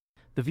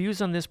The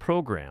views on this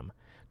program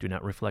do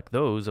not reflect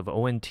those of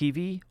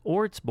ONTV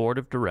or its board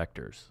of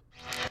directors.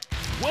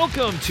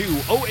 Welcome to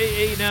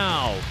OAA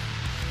Now,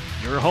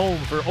 your home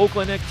for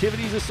Oakland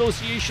Activities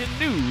Association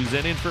news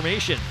and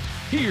information.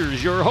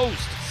 Here's your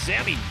host,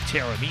 Sammy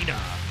Taramina.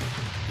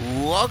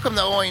 Welcome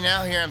to OAA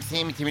Now. Here I'm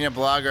Sammy Taramina,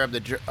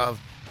 blogger of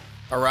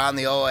Around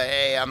the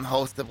OAA. I'm the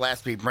host of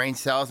Last Week Brain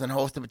Cells and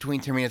host of Between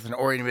Terminus and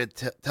Oriented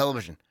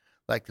Television.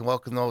 I'd like to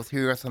welcome those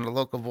hearing us on the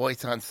local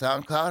voice on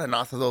SoundCloud and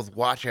also those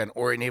watching on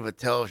Oriented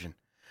Television.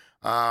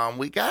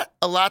 We got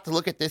a lot to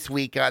look at this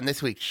week on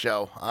this week's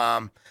show.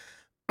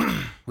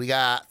 We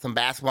got some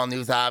basketball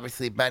news,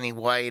 obviously. Benny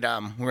White,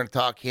 we're going to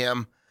talk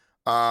him.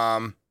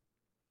 Of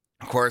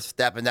course,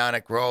 stepping down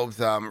at Groves,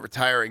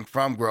 retiring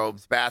from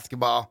Groves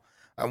basketball.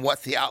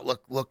 What's the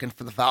outlook looking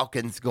for the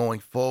Falcons going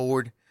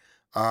forward?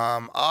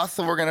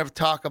 Also, we're going to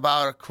talk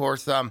about, of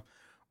course,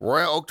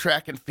 Royal Oak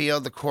Track and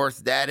Field. Of course,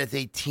 that is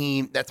a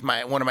team. That's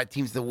one of my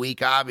teams of the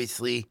week,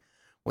 obviously.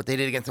 What they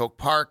did against Oak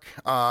Park,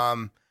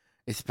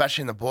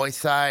 especially in the boys'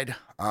 side.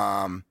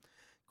 Of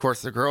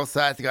course, the girls'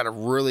 side, they got a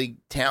really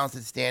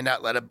talented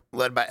standout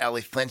led by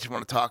Ellie Finch. I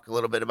want to talk a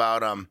little bit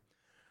about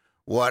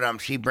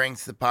what she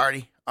brings to the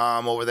party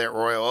over there at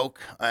Royal Oak.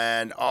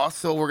 And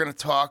also, we're going to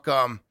talk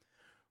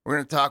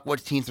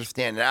what teams are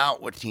standing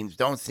out, what teams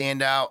don't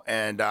stand out,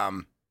 and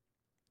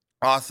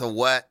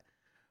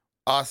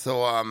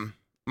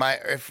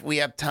if we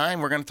have time,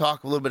 we're going to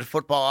talk a little bit of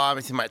football.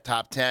 Obviously, my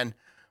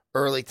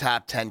early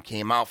top 10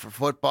 came out for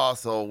football,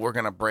 so we're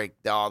going to break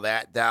all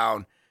that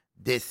down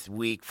this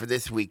week for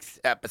this week's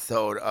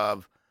episode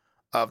of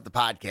the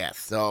podcast.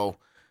 So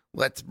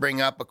let's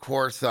bring up, of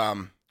course,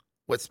 the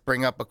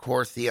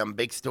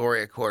big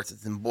story. Of course,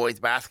 it's in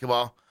boys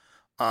basketball.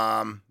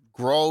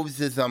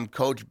 Groves is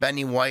Coach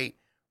Benny White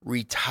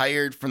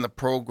retired from the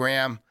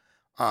program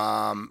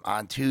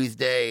on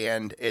Tuesday,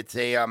 and it's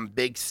a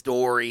big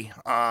story.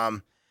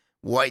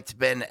 White's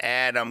been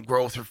at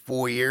Groves for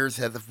 4 years,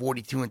 has a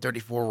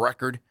 42-34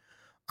 record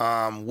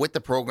with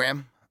the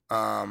program.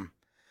 When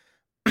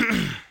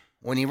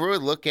you really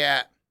look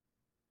at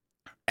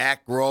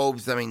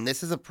Groves, I mean,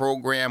 this is a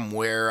program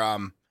where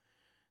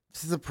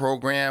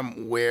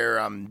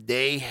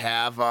they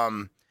have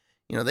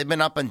they've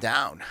been up and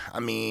down.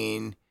 I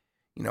mean,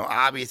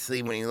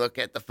 obviously when you look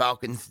at the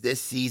Falcons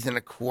this season,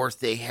 of course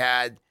they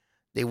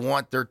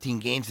won 13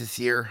 games this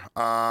year,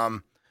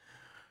 but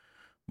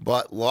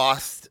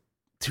lost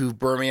to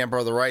Birmingham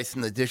Brother Rice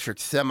in the district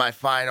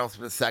semifinals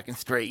for the second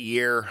straight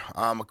year.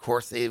 Of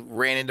course, they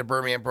ran into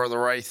Birmingham Brother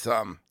Rice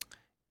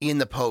in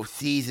the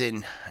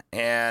postseason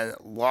and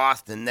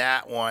lost in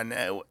that one.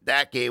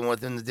 That game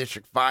was in the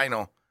district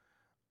semifinals,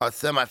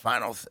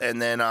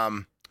 and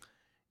then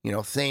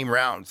same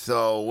round.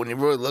 So when you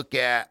really look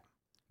at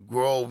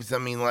Groves,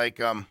 but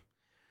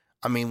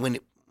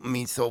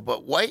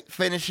White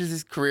finishes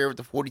his career with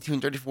the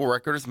 42-34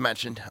 record, as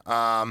mentioned.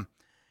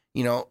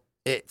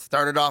 It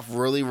started off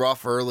really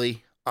rough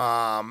early.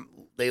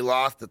 They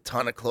lost a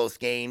ton of close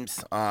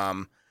games.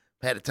 Had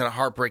a ton of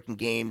heartbreaking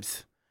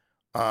games.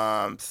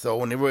 So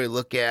when you really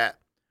look at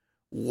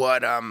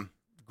what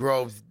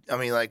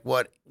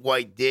what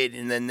White did,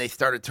 and then they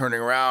started turning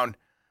around,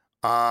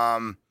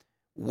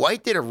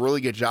 White did a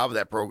really good job of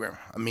that program.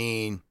 I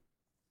mean,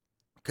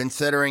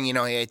 considering,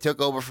 he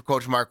took over for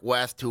Coach Mark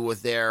West, who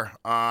was there.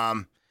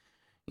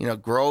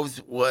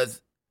 Groves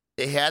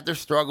they had their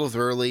struggles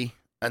early,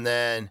 and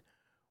then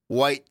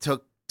White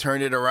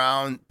turned it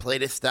around,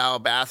 played his style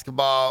of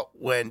basketball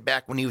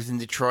back when he was in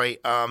Detroit,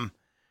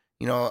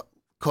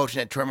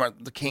 coaching at Troy Martin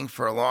Luther King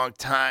for a long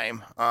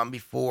time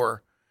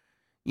before,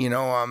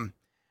 and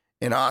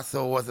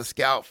also was a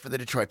scout for the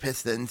Detroit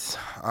Pistons.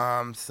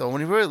 So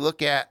when you really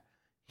look at,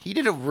 he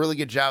did a really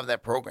good job of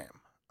that program.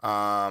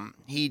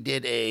 He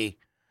did a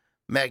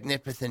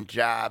magnificent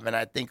job, and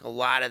I think a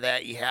lot of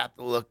that you have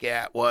to look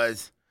at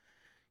was,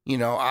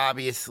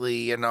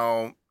 obviously,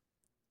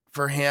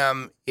 for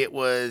him, it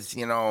was,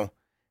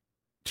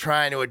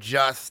 trying to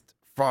adjust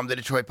from the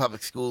Detroit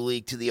Public School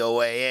League to the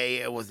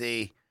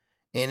OAA.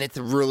 And it's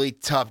a really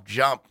tough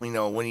jump,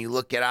 when you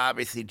look at,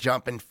 obviously,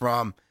 jumping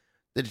from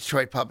the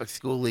Detroit Public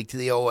School League to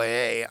the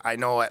OAA. I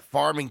know at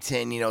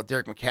Farmington,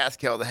 Derek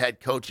McCaskill, the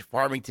head coach at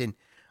Farmington,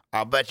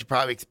 I'll bet you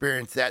probably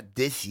experienced that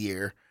this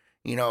year,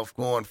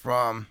 going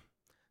from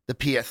the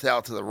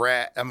PSL to the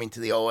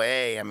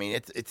OAA. I mean,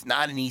 it's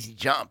not an easy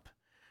jump.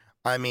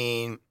 I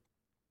mean,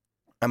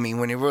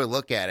 when you really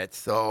look at it,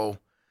 so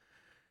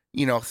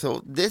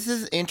so this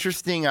is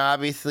interesting,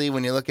 obviously,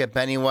 when you look at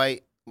Benny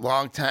White,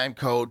 longtime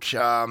coach,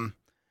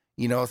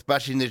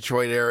 especially in the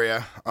Detroit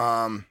area.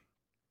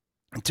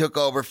 Took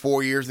over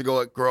 4 years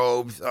ago at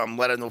Groves,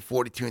 led them to a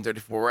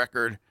 42-34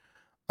 record.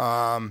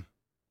 And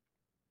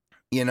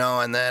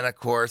then, of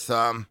course,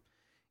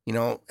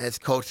 has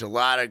coached a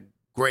lot of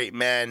great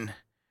men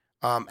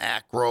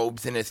at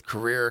Groves in his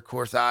career. Of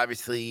course,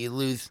 obviously, you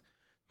lose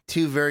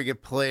two very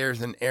good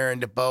players in Aaron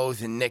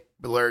DeBose and Nick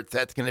Blertz.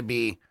 That's going to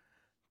be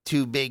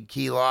two big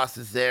key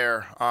losses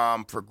there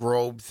for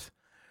Groves.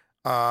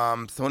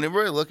 So when you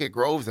really look at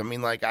Groves,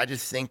 I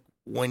just think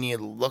when you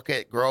look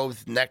at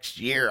Groves next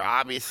year,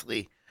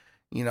 obviously,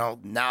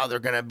 now they're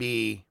going to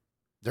be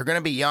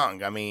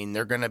young. I mean,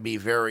 they're going to be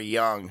very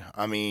young.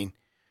 I mean,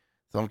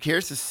 so I'm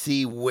curious to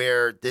see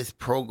where this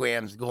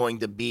program's going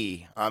to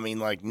be. I mean,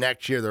 like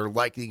next year, they're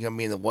likely going to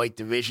be in the white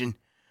division.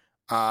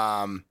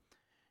 And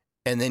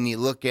then you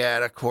look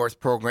at, of course,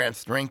 program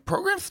strength.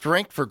 Program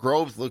strength for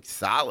Groves looks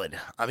solid.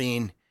 I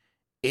mean,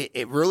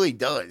 it really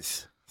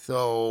does.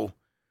 So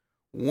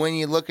when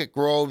you look at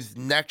Groves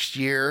next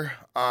year,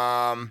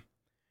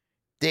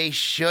 they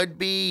should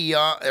be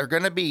young. They're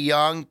going to be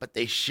young, but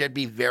they should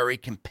be very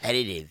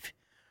competitive.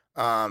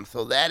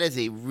 So that is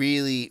a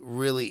really,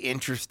 really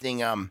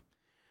interesting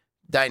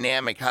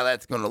dynamic, how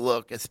that's going to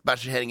look,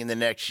 especially heading into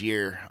next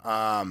year.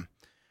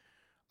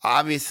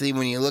 Obviously,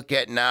 when you look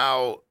at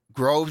now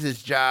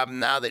Groves' job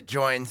now that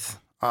joins,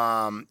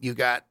 you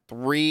got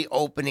 3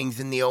 openings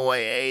in the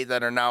OAA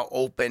that are now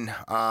open.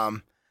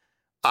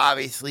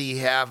 Obviously, you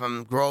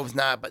have Groves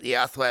not, but you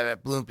also have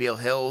at Bloomfield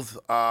Hills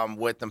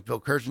with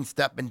Phil Kershin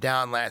stepping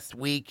down last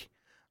week.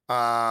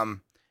 And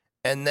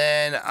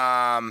then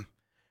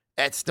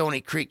at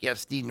Stony Creek, you have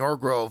Steve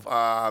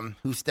Norgrove,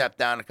 who stepped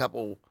down a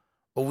couple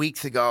of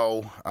weeks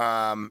ago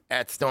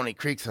at Stony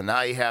Creek. So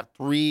now you have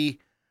 3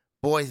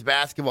 boys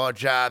basketball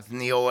jobs in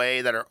the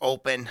OA that are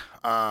open.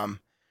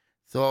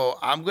 So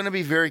I'm going to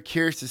be very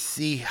curious to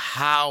see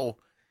how,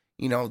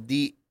 who's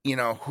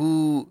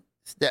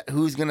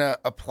going to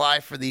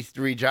apply for these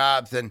 3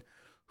 jobs and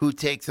who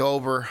takes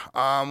over.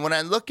 When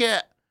I look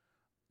at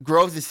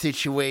Groves'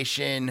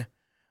 situation,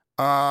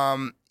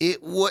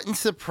 it wouldn't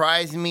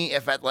surprise me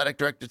if Athletic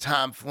Director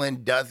Tom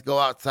Flynn does go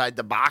outside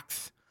the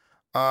box.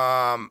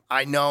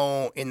 I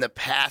know in the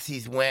past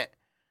he's went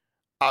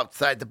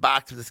outside the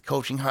box with his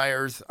coaching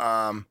hires.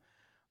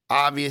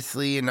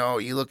 Obviously,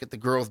 you look at the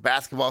girls'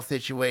 basketball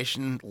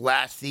situation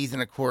last season,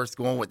 of course,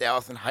 going with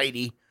Allison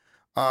Heidi,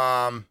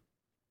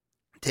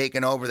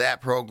 taking over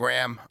that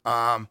program.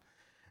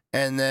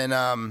 And then,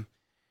 of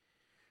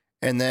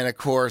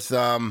course,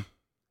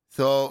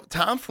 so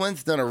Tom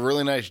Flynn's done a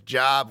really nice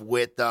job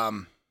with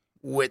hires.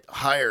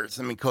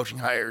 I mean, coaching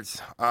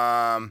hires.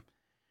 But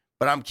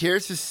I'm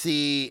curious to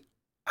see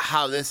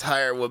how this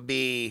hire will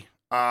be.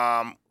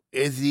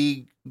 Is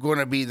he going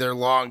to be their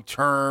long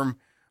term?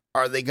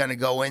 Are they going to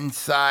go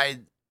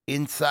inside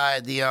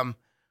the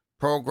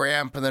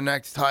program for the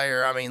next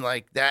hire? I mean,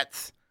 like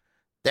that's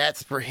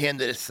for him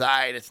to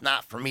decide. It's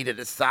not for me to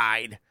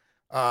decide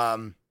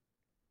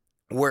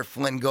where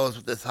Flynn goes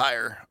with this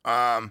hire.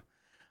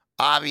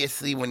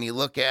 Obviously, when you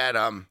look at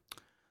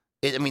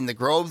the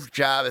Groves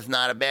job is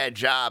not a bad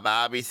job.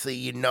 Obviously,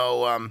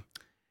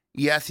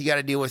 yes, you got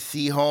to deal with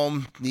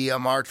Seaholm, the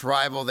arch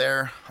rival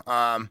there.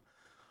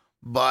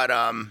 But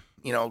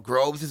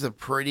Groves is a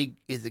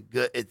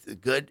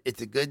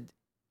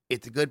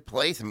good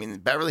place. I mean,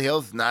 Beverly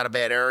Hills is not a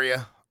bad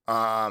area.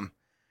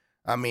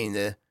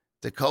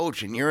 The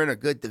coach, and you're in a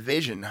good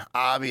division,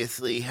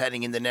 obviously,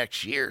 heading into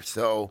next year.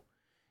 So,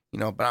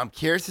 but I'm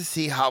curious to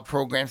see how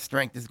program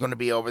strength is going to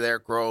be over there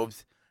at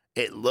Groves.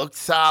 It looks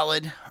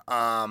solid.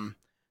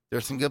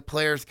 There's some good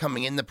players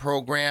coming in the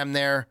program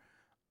there.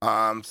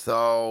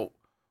 So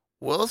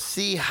we'll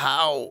see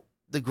how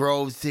the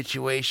Groves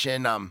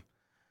situation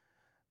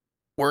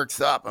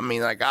works up. I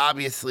mean, like,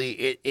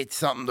 obviously, it's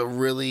something to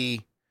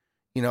really,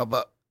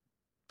 but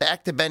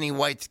back to Benny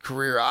White's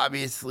career,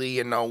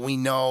 obviously, we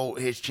know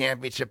his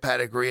championship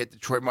pedigree at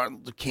Detroit Martin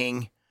Luther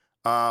King.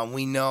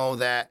 We know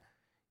that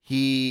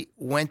he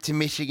went to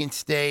Michigan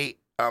State,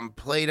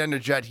 played under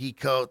Judd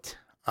Heathcote.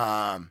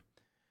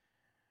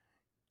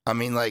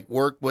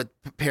 Worked with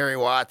Perry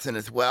Watson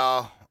as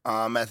well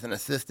as an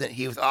assistant.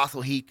 He was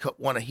also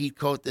one of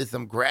Heathcote's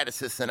grad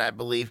assistant, I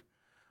believe.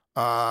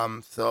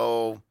 And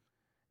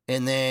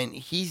then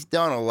he's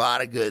done a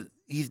lot of good.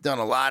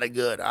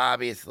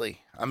 Obviously.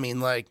 I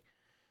mean, like,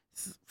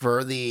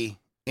 for the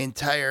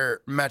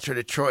entire Metro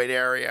Detroit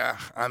area.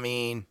 I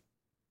mean,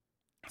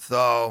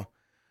 so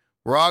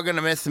we're all going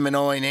to miss him in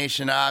OA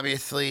Nation,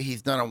 obviously.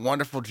 He's done a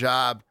wonderful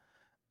job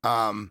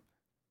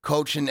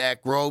coaching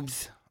at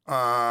Groves.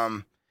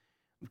 I'm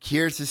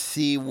curious to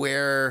see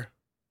where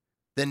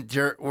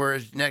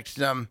his next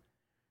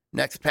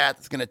path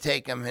is going to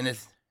take him in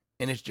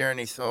his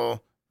journey.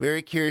 So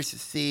very curious to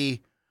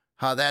see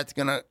how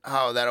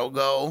that'll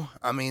go.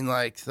 I mean,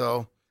 like,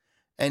 so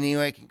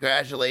anyway,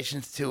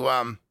 congratulations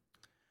to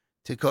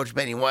Coach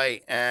Benny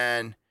White,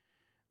 and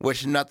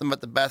wish him nothing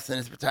but the best in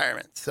his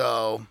retirement.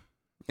 So,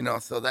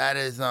 so that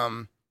is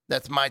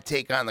that's my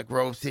take on the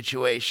Grove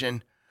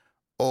situation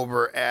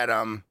over at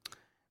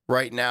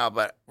right now.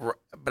 But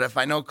if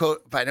I know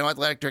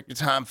Athletic Director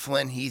Tom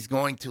Flynn, he's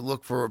going to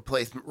look for a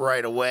replacement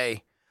right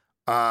away.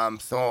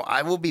 So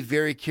I will be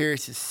very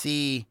curious to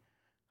see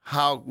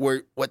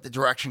what the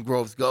direction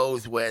Groves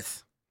goes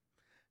with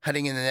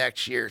heading into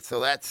next year.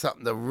 So that's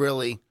something to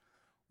really,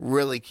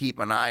 really keep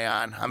an eye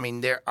on. I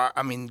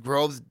mean,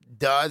 Groves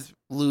does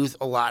lose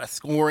a lot of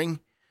scoring.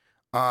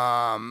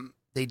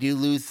 They do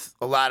lose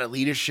a lot of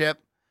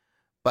leadership,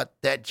 but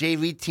that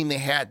JV team they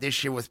had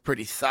this year was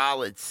pretty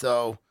solid.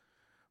 So,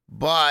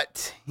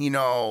 But,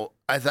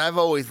 as I've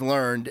always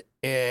learned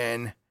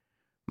in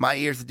my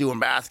years of doing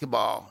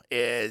basketball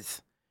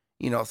is,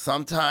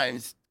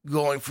 sometimes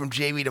going from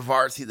JV to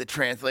varsity, the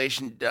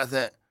translation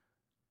doesn't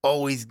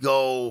always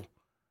go.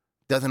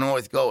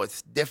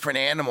 It's different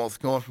animals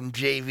going from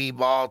JV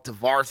ball to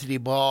varsity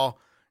ball.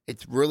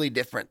 It's really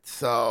different.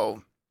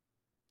 So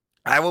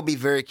I will be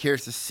very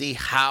curious to see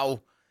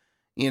how,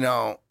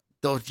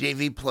 those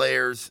JV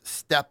players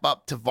step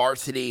up to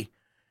varsity,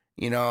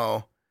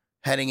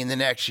 heading in the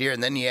next year.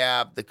 And then you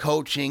have the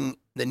coaching,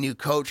 the new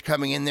coach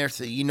coming in there.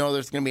 So,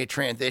 there's going to be a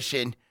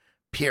transition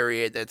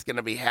period that's going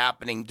to be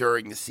happening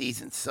during the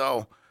season.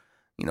 So,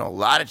 a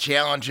lot of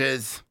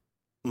challenges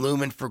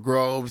looming for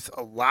Groves,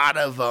 a lot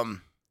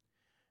of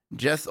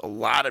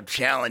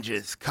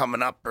challenges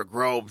coming up for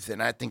Groves.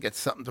 And I think it's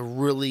something to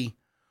really,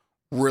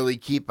 really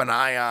keep an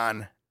eye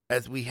on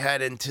as we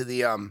head into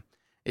the,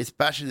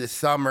 especially this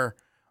summer,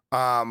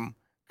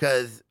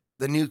 because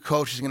the new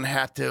coach is going to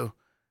have to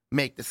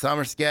make the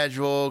summer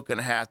schedule, going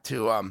to have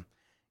to,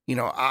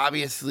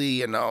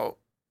 obviously,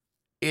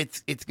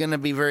 it's going to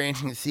be very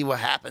interesting to see what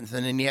happens.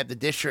 And then you have the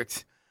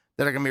districts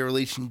that are going to be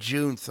released in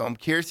June. So I'm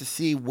curious to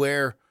see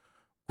where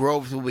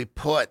Groves will be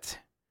put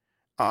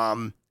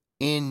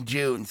in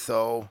June.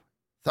 So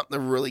something to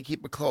really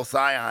keep a close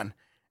eye on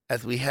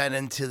as we head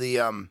into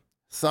the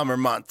summer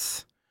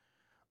months.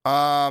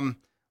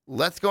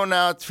 Let's go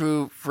now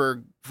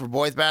for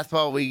boys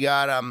basketball. We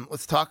got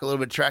let's talk a little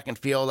bit track and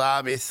field,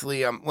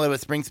 obviously. A little bit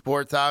spring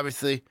sports,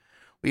 obviously.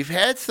 We've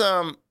had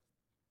some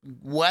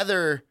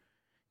weather,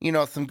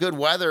 some good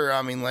weather.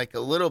 I mean, like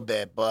a little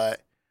bit,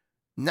 but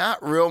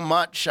not real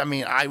much. I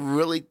mean, I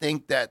really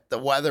think that the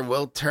weather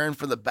will turn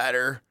for the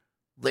better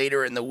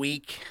later in the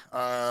week.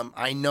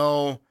 I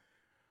know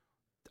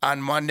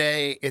on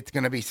Monday it's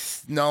going to be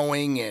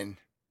snowing and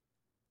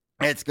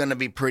it's going to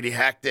be pretty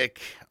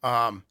hectic.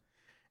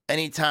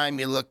 Anytime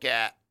you look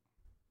at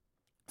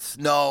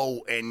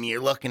snow and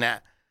you're looking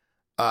at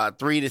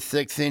 3 to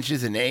 6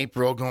 inches in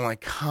April, going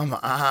like, come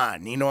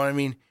on, you know what I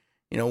mean?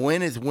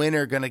 When is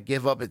winter going to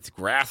give up its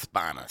grasp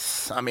on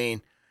us? I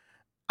mean,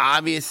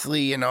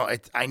 obviously,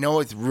 I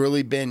know it's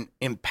really been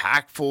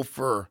impactful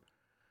for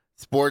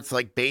sports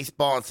like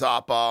baseball and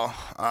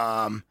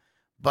softball,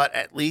 but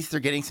at least they're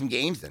getting some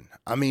games in.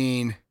 I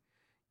mean,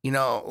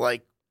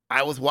 like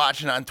I was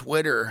watching on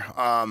Twitter,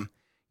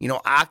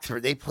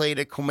 Oxford, they played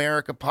at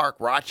Comerica Park.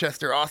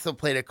 Rochester also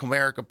played at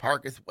Comerica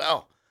Park as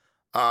well.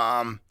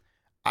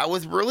 I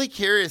was really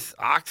curious,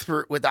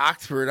 Oxford,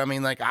 I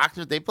mean, like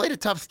Oxford, they played a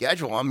tough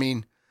schedule. I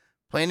mean,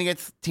 playing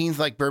against teams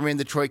like Birmingham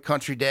Detroit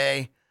Country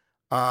Day,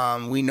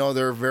 we know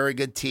they're a very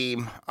good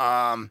team.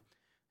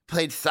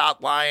 Played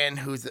South Lyon,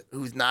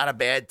 who's not a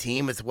bad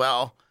team as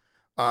well.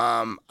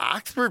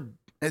 Oxford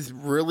has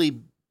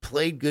really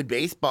played good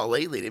baseball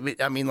lately.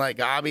 I mean,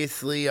 like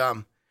obviously,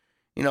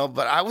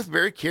 but I was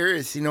very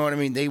curious, you know what I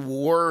mean? They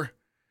wore,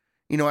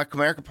 at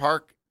Comerica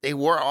Park, they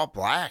wore all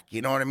black,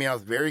 you know what I mean? I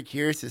was very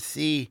curious to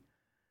see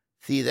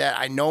that.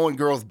 I know in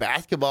girls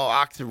basketball,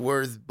 Oxford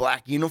wears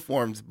black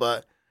uniforms,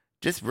 but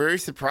just very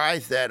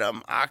surprised that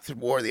Oxford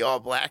wore the all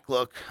black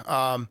look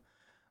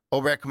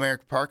over at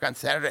Comerica Park on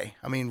Saturday.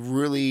 I mean,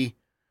 really,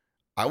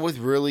 I was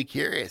really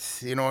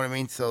curious, you know what I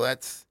mean? So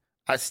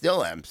I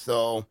still am.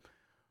 So,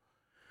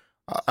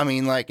 I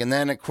mean, like, and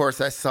then of course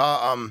I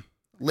saw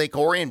Lake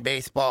Orion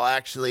baseball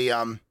actually,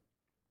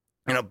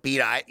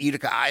 beat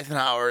Utica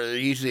Eisenhower. They're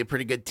usually a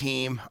pretty good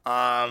team.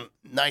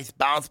 Nice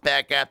bounce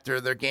back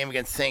after their game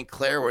against St.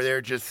 Clair, where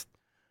they're just,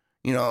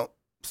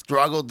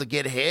 struggled to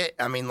get hit.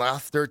 I mean,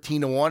 lost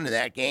 13-1 in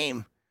that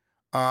game.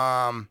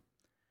 But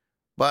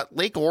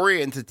Lake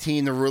Orion's a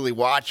team to really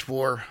watch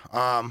for.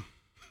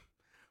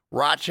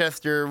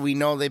 Rochester, we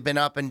know they've been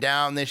up and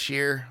down this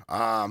year.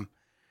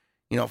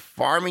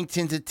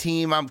 Farmington's a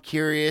team I'm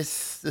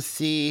curious to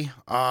see.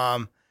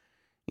 So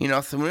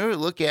when we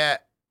look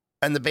at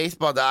on the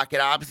baseball docket,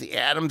 obviously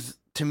Adams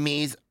to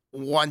me is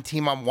one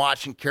team I'm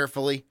watching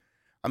carefully.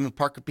 I mean,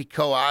 Parker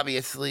Pico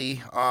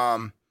obviously,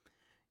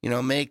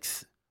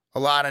 makes a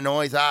lot of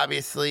noise.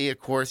 Obviously, of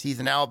course, he's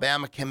an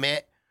Alabama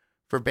commit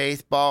for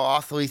baseball.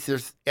 Also,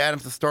 there's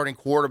Adams, the starting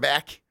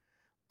quarterback.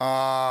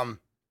 A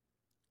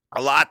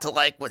lot to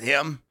like with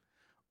him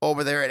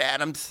over there at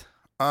Adams.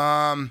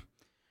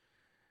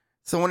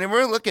 So when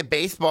we look at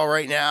baseball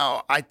right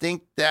now, I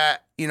think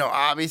that,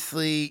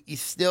 obviously you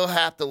still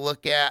have to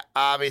look at,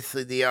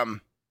 obviously,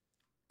 and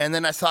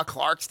then I saw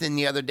Clarkston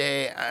the other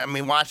day. I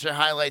mean, watched their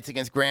highlights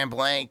against Grand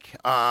Blanc,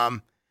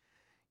 and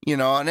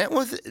it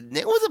was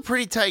a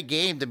pretty tight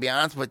game, to be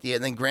honest with you.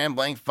 And then Grand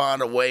Blanc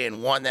found a way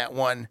and won that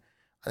one.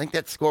 I think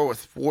that score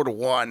was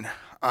 4-1,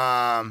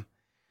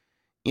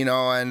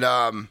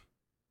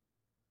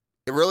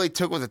 it really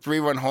took with a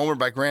 3-run homer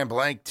by Grand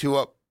Blanc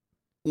to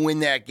win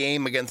that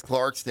game against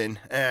Clarkston.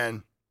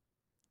 And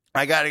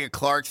I got to get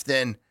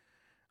Clarkston.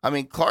 I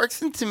mean,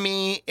 Clarkston, to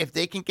me, if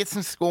they can get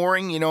some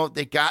scoring,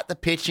 they got the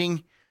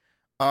pitching.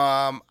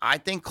 I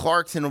think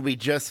Clarkston will be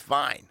just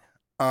fine.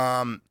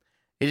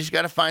 They just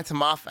got to find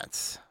some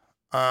offense.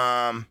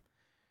 And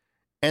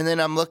then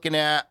I'm looking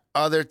at,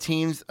 other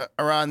teams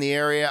around the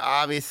area.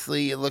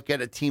 Obviously, you look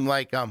at a team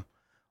like a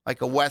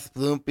West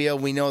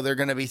Bloomfield. We know they're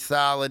going to be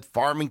solid.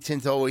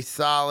 Farmington's always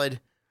solid.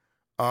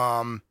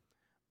 The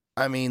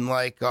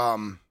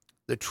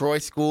Troy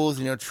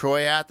schools,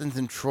 Troy, Athens,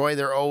 and Troy,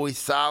 they're always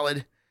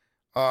solid.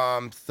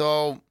 And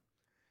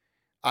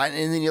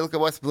then you look at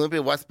West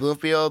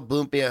Bloomfield,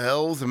 Bloomfield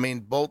Hills. I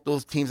mean, both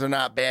those teams are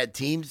not bad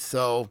teams.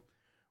 So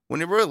when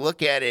you really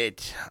look at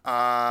it,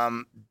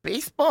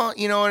 baseball,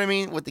 you know what I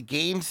mean, with the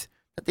games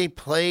that they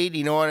played,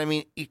 you know what I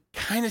mean, you're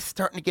kind of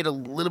starting to get a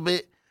little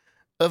bit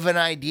of an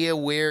idea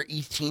where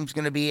each team's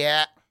going to be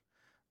at.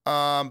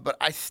 But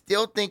I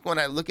still think when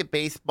I look at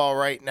baseball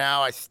right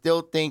now, I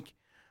still think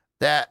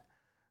that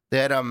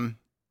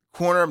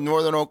corner of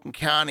northern Oakland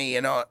County,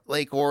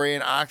 Lake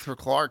Orion, Oxford,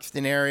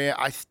 Clarkston area,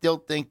 I still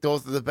think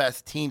those are the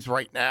best teams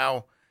right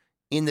now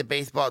in the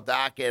baseball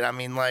docket. I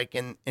mean,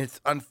 and it's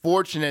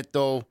unfortunate,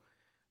 though,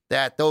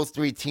 that those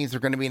three teams are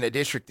going to be in a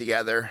district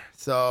together.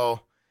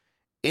 So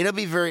it'll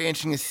be very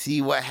interesting to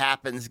see what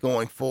happens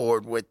going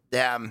forward with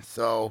them.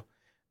 So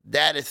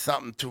that is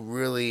something to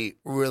really,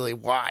 really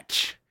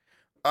watch.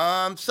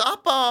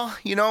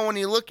 Softball, when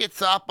you look at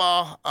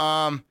softball,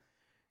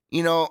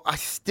 I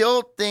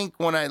still think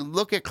when I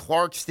look at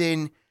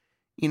Clarkston,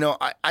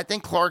 I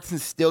think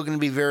Clarkston's still going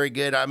to be very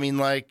good. I mean,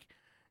 Kira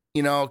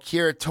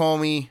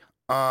Tomey,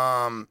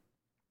 I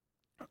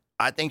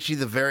think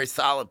she's a very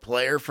solid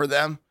player for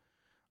them.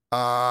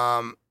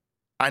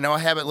 I know I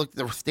haven't looked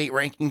at the state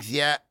rankings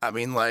yet. I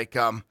mean,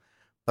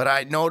 but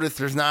I noticed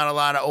there's not a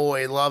lot of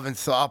OA love in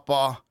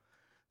softball.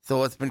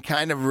 So it's been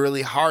kind of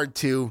really hard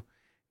to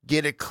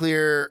get a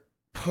clear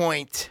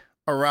point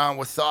around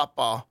with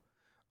softball.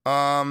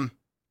 And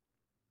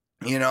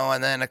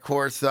then, of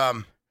course,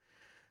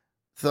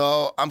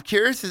 so I'm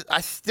curious.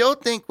 I still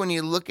think when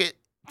you look at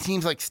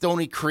teams like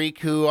Stony Creek,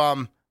 who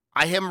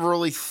I haven't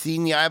really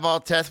seen the eyeball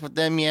test with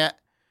them yet.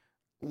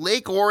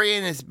 Lake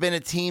Orion has been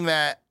a team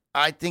that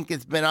I think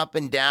has been up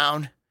and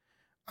down.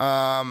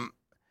 I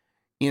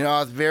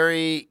was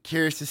very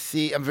curious to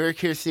see. I'm very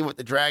curious to see what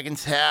the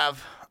Dragons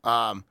have.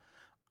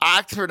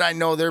 Oxford, I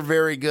know they're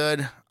very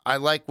good. I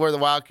like where the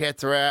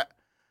Wildcats are at.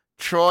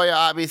 Troy,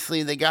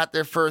 obviously, they got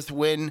their first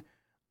win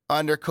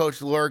under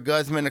Coach Laura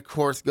Guzman. Of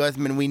course,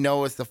 Guzman, we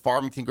know, is the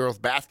Farmington girls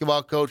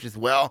basketball coach as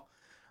well.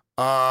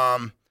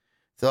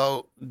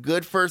 So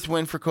good first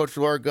win for Coach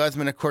Laura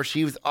Guzman. Of course,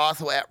 she was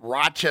also at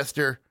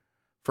Rochester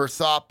for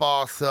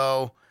softball.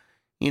 So,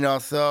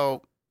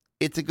 so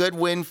it's a good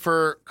win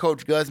for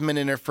Coach Guzman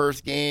in her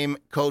first game,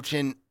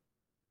 coaching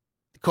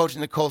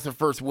the Colts, her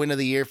first win of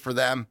the year for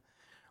them.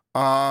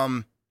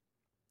 Troy,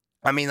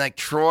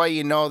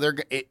 they're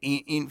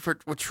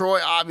with Troy,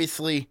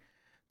 obviously,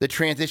 the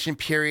transition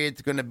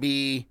period's going to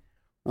be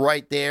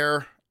right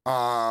there.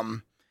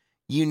 That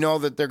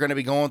they're going to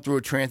be going through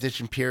a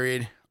transition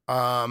period.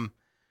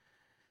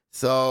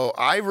 So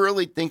I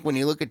really think when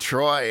you look at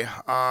Troy,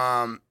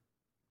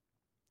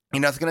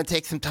 it's going to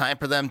take some time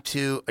for them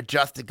to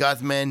adjust to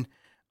Guzman.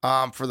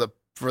 For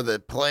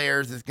the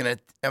players, it's going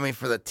to,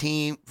 for the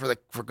team,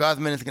 for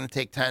Guzman, it's going to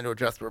take time to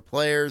adjust for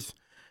players.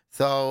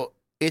 So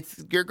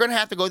you're going to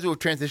have to go through a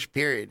transition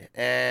period.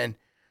 And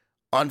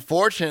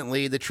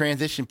unfortunately, the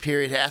transition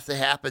period has to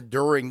happen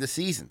during the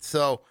season.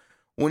 So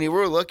when you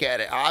really look at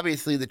it,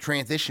 obviously the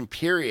transition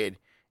period,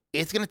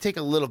 it's going to take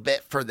a little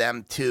bit for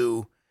them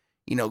to,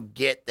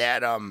 get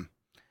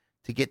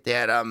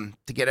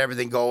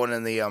everything going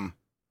in the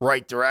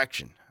right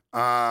direction.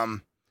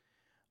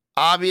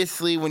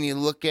 Obviously, when you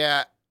look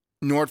at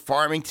North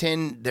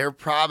Farmington, they're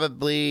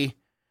probably,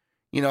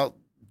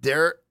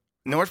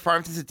 North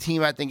Farmington's a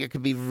team I think it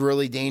could be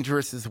really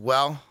dangerous as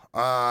well.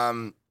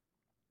 I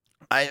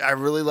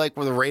really like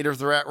where the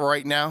Raiders are at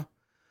right now.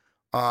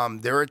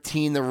 They're a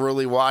team to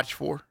really watch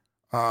for.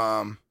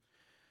 And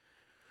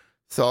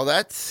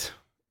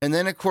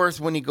then of course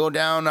when you go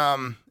down,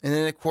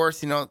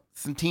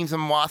 some teams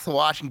I'm also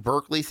watching.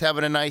 Berkeley's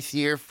having a nice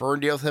year.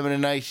 Ferndale's having a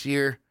nice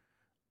year.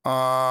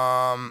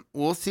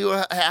 We'll see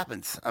what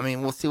happens.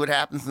 We'll see what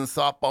happens in the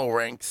softball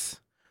ranks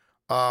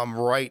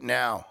right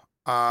now.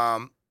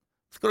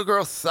 Let's go to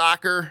girls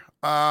soccer.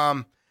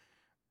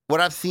 What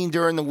I've seen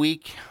during the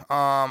week,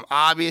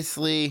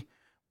 obviously,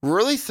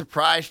 really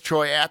surprised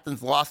Troy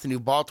Athens lost to New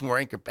Baltimore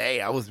Anchor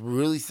Bay. I was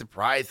really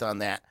surprised on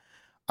that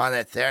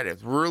Saturday. I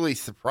was really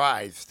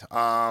surprised.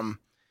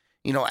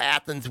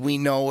 Athens, we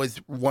know, is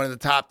one of the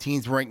top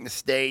teams ranked in the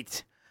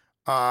state.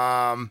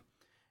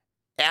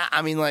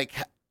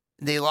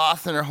 They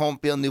lost in their home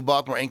field. New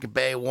Baltimore Anchor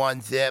Bay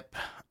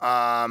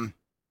 1-0.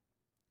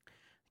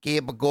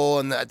 Gave a goal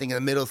in the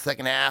middle of the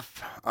second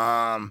half.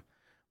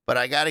 But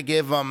I got to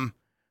give them.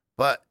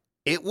 But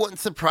it wouldn't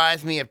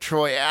surprise me if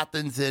Troy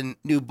Athens and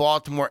New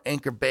Baltimore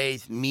Anchor Bay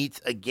meets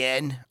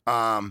again.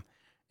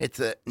 It's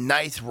a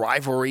nice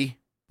rivalry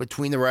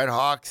between the Red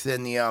Hawks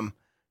and the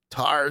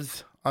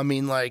Tars.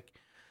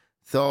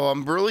 So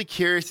I'm really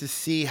curious to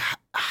see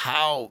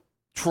how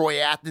Troy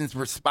Athens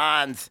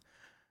responds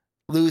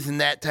losing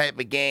that type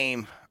of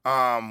game,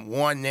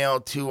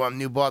 1-0 to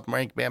New Baltimore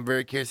Anchor Bay. I'm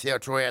very curious to see how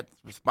Troy Athens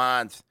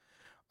responds.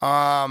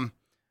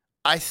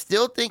 I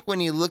still think when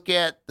you look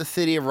at the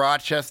city of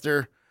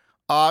Rochester,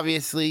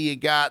 obviously you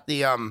got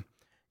the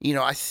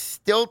I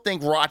still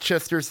think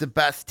Rochester's the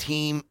best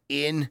team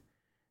in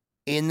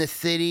the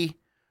city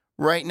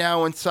right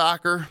now in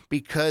soccer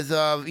because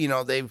of,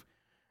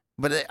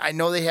 but I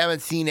know they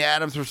haven't seen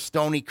Adams or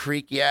Stony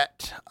Creek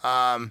yet.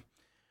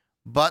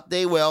 But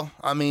they will.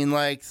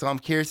 So I'm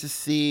curious to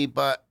see,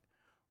 but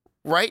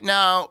right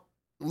now,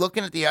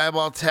 looking at the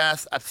eyeball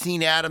test, I've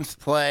seen Adams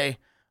play.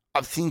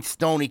 I've seen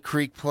Stony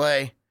Creek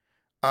play.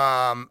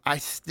 And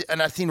I've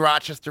seen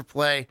Rochester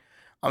play.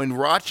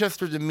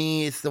 Rochester to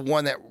me is the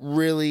one that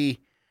really,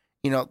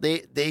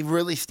 they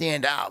really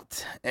stand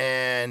out.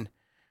 And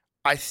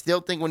I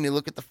still think when you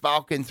look at the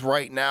Falcons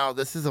right now,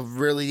 this is a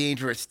really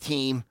dangerous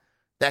team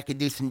that could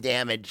do some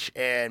damage.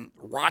 And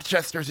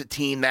Rochester's a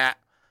team that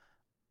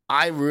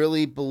I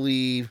really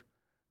believe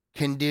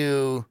can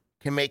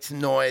make some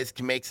noise,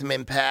 can make some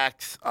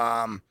impacts.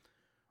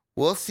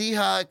 We'll see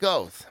how it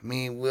goes.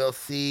 We'll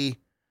see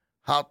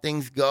how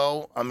things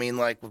go.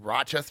 With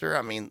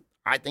Rochester,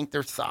 I think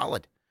they're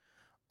solid.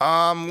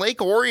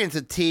 Lake Orion's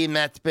a team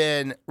that's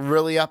been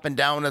really up and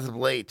down as of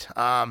late.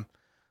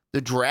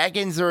 The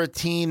Dragons are a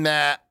team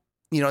that,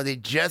 they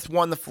just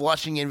won the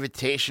Flushing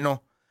Invitational.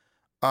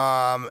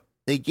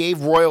 They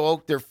gave Royal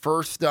Oak their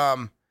first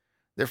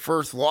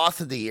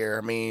loss of the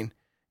year.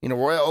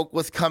 Royal Oak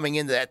was coming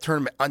into that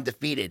tournament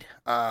undefeated.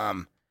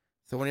 So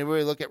when you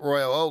really look at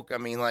Royal Oak,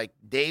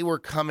 they were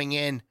coming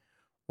in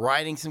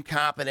riding some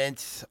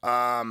confidence.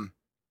 But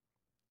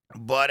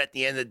at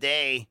the end of the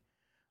day,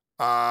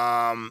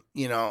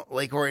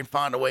 Lake Orion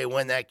found a way to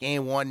win that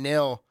game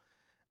 1-0.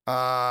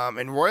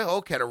 And Royal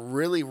Oak had a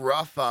really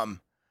rough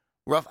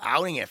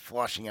outing at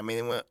Flushing.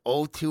 They went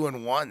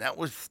 0-2-1. That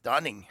was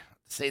stunning,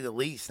 to say the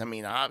least.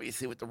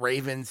 Obviously with the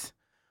Ravens,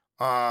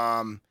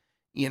 Royal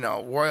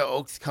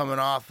Oak's coming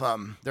off,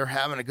 they're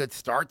having a good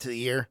start to the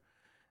year.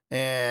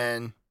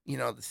 And,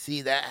 to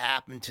see that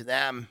happen to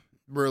them,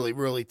 really,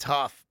 really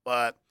tough.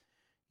 But,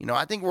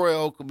 I think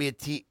Royal Oak will be a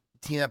team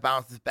that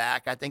bounces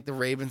back. I think the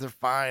Ravens are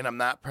fine. I'm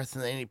not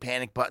pressing any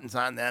panic buttons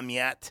on them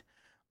yet.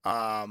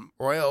 Royal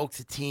Oak's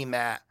a team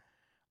that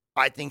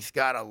I think's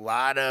got a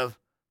lot of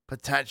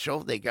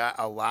potential. They got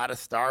a lot of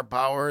star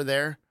power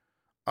there.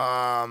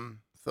 So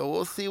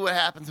we'll see what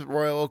happens with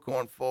Royal Oak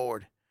going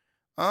forward.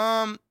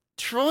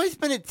 Troy's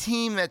been a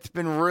team that's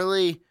been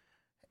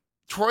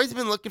Troy's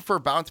been looking for a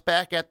bounce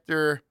back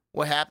after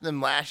what happened to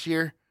them last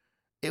year.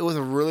 It was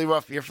a really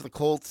rough year for the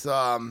Colts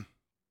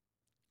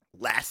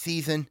last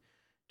season.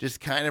 Just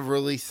kind of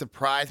really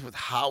surprised with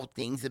how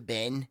things have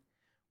been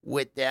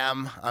with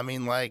them.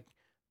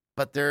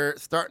 But they're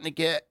starting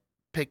to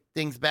pick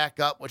things back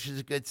up, which is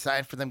a good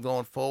sign for them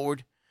going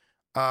forward.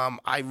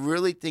 I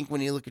really think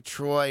when you look at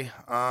Troy,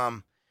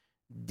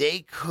 they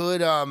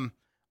could,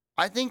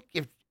 I think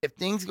if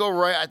things go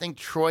right, I think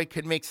Troy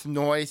could make some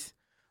noise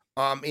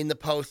in the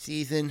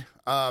postseason.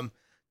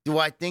 Do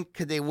I think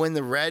could they win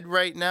the Red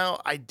right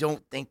now? I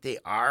don't think they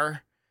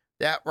are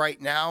that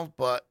right now,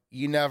 but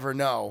you never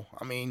know.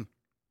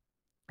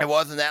 It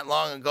wasn't that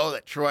long ago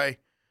that Troy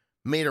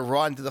made a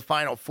run to the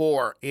Final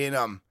Four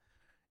in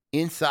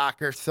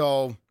soccer,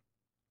 so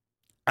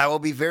I will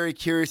be very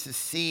curious to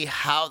see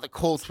how the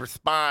Colts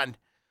respond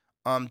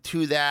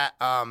to that,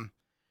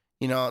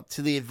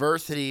 to the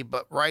adversity.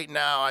 But right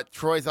now,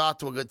 Troy's off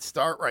to a good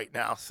start right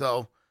now,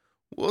 so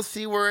we'll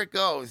see where it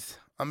goes.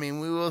 We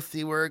will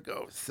see where it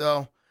goes.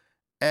 So,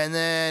 and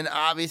then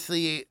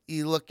obviously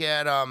you look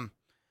at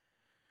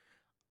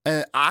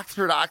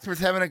Oxford. Oxford's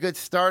having a good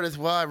start as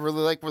well. I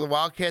really like where the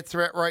Wildcats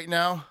are at right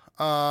now.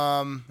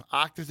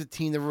 Oxford's a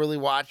team to really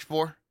watch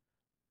for.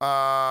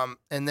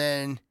 And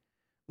then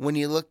when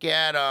you look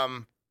at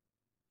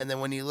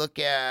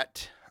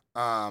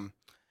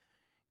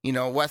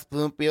West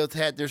Bloomfield's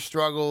had their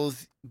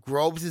struggles.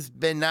 Groves has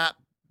been not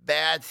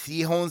bad.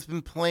 Seaholm's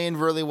been playing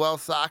really well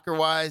soccer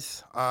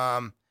wise.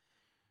 But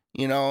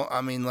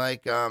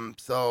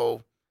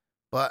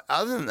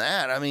other than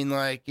that,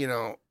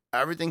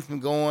 everything's been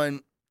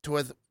going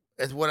towards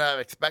as what I'm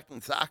expecting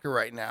in soccer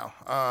right now.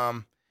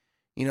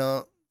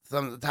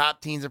 Some of the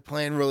top teams are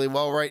playing really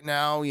well right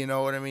now. You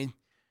know what I mean?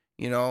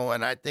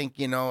 And I think,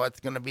 it's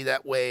going to be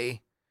that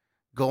way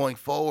going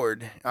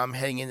forward.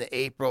 Heading into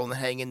April and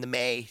heading into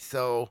May.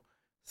 So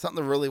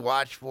something to really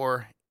watch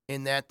for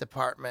in that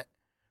department.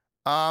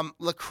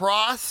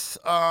 Lacrosse,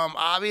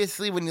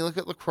 obviously, when you look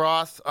at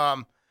lacrosse,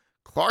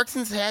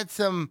 Clarkson's had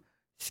some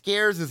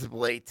scares as of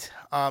late,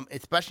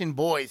 especially in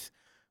boys.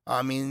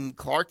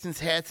 Clarkson's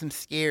had some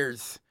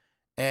scares.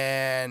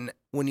 And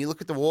when you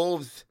look at the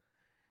Wolves,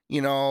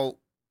 there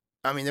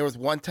was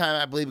one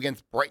time, I believe,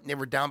 against Brighton, they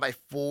were down by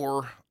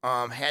 4,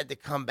 had to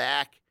come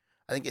back.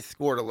 I think they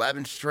scored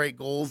 11 straight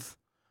goals.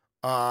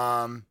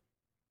 So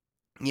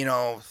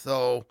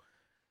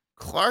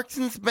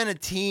Clarkson's been a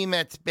team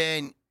that's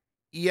been,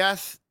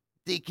 yes,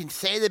 they can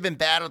say they've been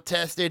battle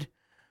tested,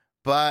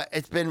 but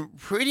it's been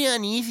pretty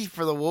uneasy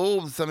for the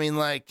Wolves.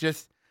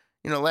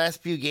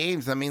 Last few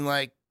games,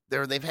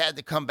 they've had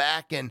to come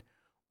back and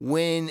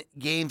win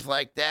games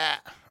like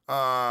that.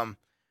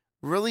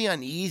 Really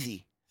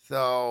uneasy.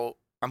 So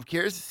I'm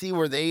curious to see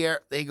where they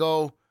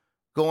go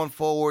going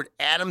forward.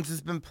 Adams has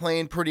been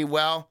playing pretty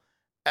well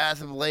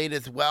as of late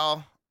as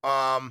well.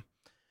 I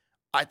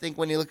think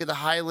when you look at the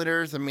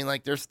Highlanders, I mean,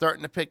 like, they're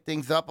starting to pick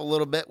things up a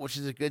little bit, which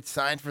is a good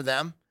sign for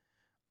them.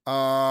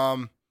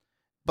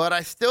 But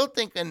I still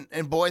think in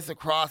boys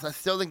lacrosse, I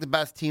still think the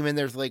best team in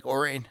there is Lake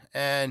Orion.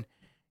 And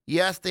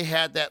yes, they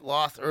had that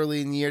loss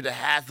early in the year to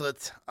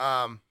Hazlitt.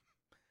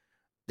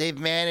 They've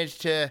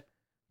managed to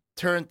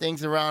turn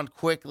things around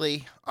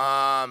quickly,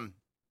 and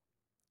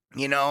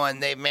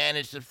they've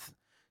managed to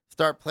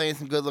start playing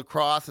some good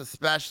lacrosse,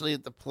 especially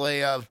at the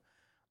play of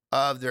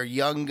their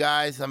young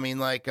guys. I mean,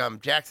 like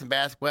Jackson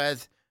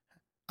Vasquez,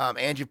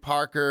 Andrew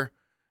Parker.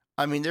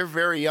 I mean, they're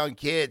very young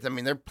kids. I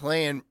mean, we're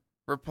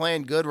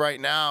playing good right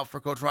now for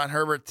Coach Ron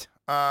Herbert.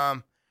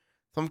 So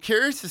I'm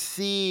curious to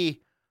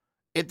see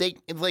if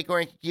Lake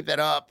Orion can keep that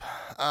up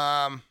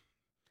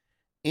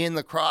in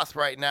lacrosse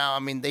right now. I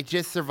mean, they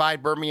just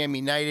survived Birmingham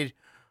United.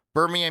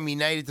 Birmingham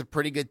United's a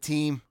pretty good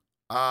team,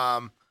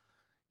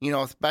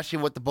 especially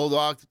with the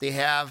Bulldogs that they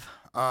have.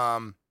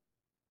 So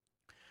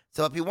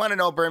if you want to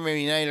know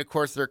Birmingham United, of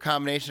course, they're a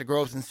combination of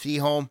Groves and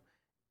Seaholm.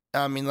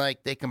 I mean,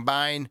 like, they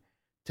combine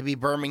to be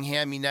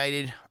Birmingham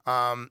United.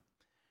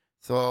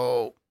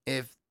 So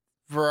if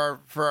for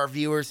our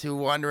viewers who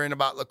are wondering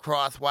about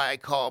lacrosse, why I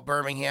call it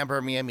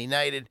Birmingham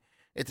United,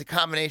 it's a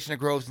combination of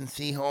Groves and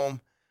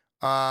Seaholm.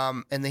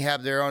 And they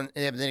have the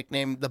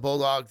nickname the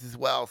Bulldogs as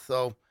well.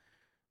 So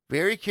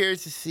very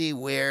curious to see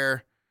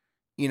where,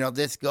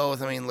 this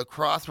goes. I mean,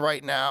 lacrosse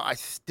right now, I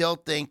still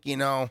think,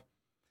 right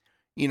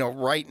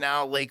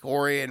now, Lake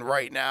Orion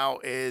right now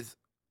has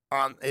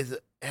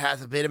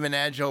a bit of an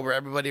edge over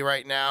everybody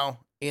right now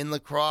in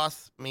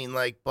lacrosse. I mean,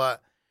 like,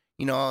 but,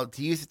 to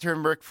use the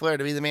term Ric Flair,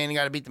 to be the man, you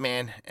got to beat the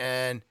man.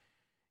 And,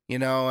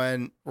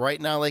 and right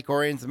now, Lake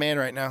Orion's the man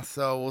right now.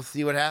 So we'll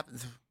see what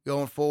happens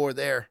going forward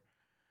there.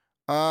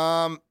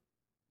 And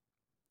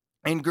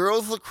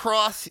girls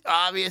lacrosse,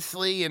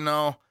 obviously,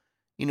 you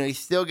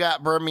still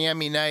got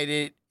Birmingham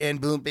United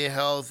and Bloomfield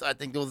Hills. I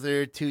think those are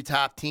their two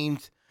top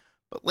teams.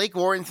 But Lake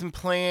Orion's been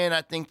playing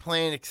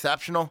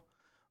exceptional.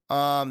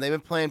 They've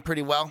been playing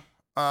pretty well.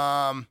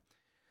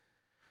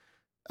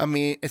 I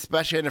mean,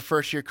 especially in the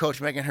first year coach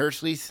Megan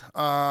Hirschley's.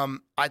 I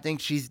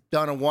think she's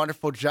done a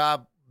wonderful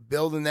job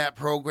building that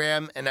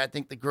program, and I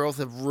think the girls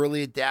have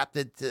really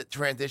adapted to the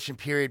transition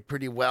period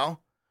pretty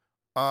well.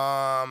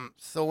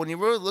 So when you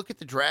really look at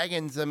the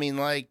Dragons, I mean,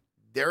 like,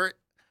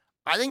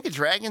 I think the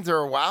Dragons are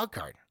a wild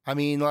card. I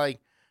mean, like,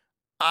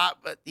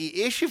 but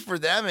the issue for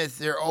them is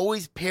they're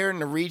always paired in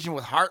the region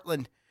with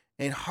Heartland,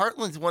 and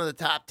Heartland's one of the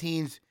top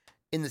teams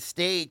in the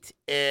state,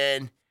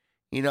 and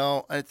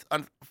it's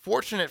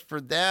unfortunate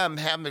for them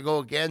having to go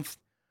against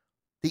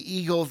the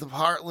Eagles of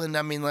Heartland.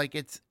 I mean, like,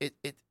 it's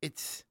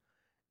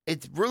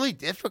really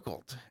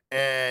difficult,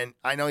 and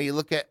I know you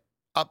look at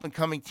up and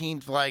coming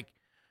teams you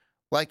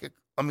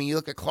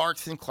look at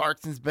Clarkson.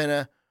 Clarkson's been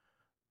a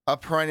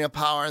perennial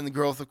power in the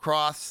girls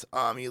lacrosse.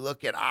 You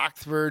look at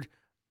Oxford,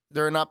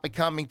 they're an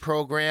up-and-coming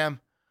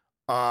program.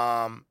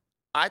 I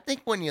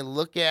think when you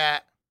look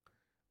at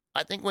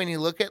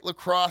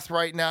lacrosse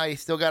right now, you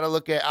still got to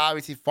look at,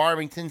 obviously,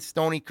 Farmington,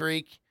 Stony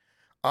Creek.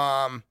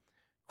 Of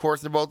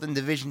course, they're both in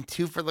Division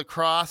II for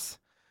lacrosse.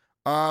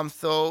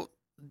 So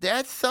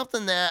that's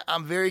something that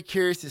I'm very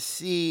curious to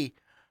see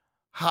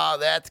how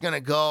that's going to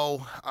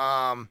go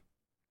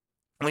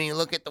when you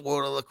look at the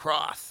world of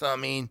lacrosse. I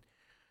mean,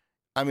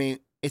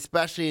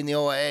 especially in the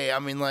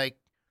OAA.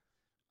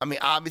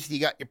 Obviously,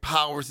 you got your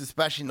powers,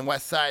 especially in the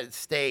west side of the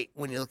state,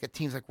 when you look at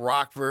teams like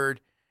Rockford,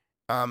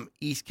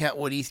 East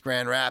Kentwood, East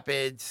Grand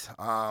Rapids,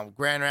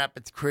 Grand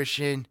Rapids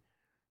Christian,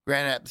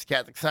 Grand Rapids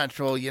Catholic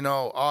Central,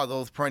 all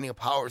those perennial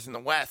powers in the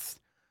west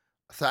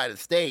side of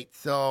the state.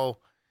 So,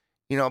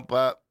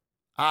 but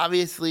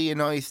obviously,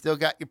 you still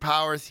got your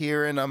powers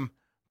here in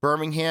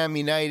Birmingham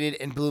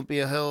United and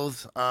Bloomfield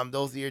Hills.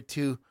 Those are your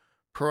two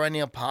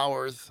perennial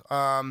powers,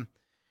 right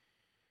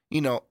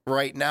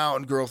now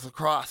in girls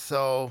lacrosse.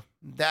 So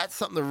that's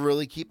something to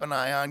really keep an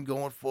eye on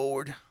going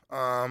forward.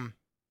 And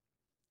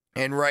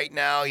right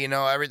now,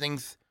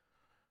 everything's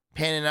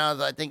panning out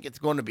as I think it's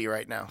going to be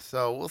right now.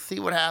 So we'll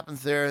see what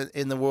happens there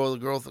in the world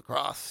of girls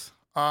lacrosse.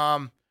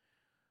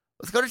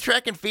 Let's go to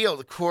track and field.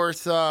 Of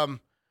course,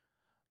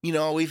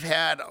 we've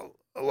had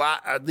a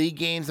lot of league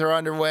games are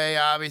underway.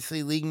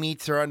 Obviously, league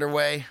meets are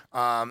underway.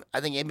 I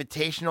think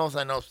invitationals,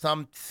 I know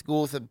some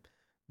schools have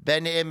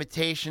been to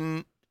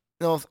invitationals,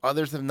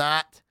 others have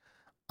not.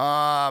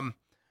 Of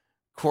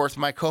course,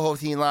 my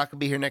co-host Ian Locke will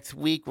be here next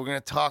week. We're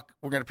going to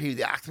preview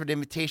the Oxford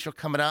Invitational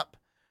coming up,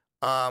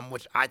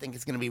 which I think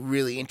is going to be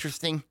really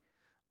interesting.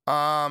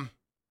 But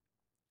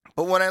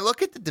when I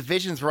look at the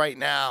divisions right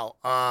now,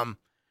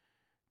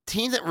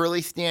 teams that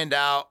really stand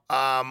out,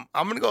 I'm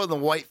going to go with the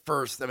white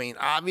first. I mean,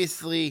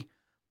 obviously,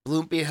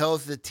 Bloomfield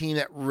Hills is a team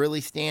that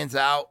really stands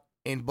out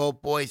in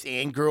both boys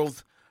and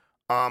girls.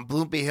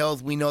 Bloomfield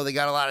Hills, we know they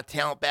got a lot of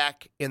talent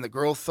back in the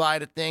girls'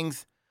 side of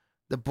things.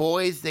 The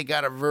boys, they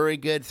got a very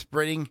good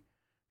sprinting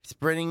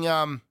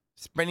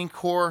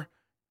core.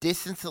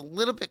 Distance a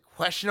little bit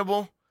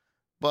questionable.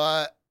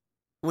 but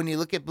when you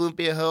look at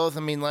Bloomfield Hills,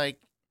 I mean, like,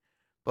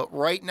 but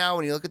right now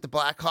when you look at the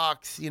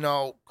Blackhawks, you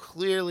know,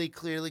 clearly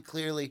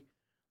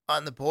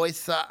on the boys'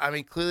 side. I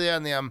mean, clearly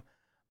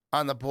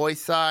on the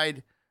boys'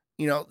 side,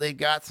 you know, they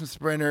got some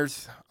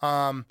sprinters.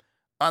 On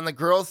the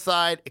girls'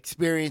 side,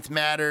 experience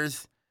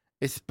matters,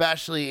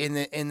 especially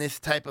in this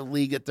type of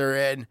league that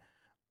they're in.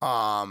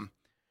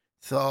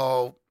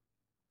 So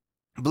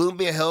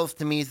Bloomfield Hills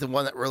to me is the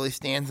one that really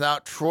stands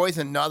out. Troy's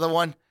another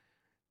one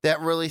that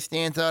really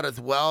stands out as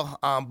well.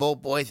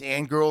 Both boys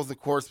and girls, of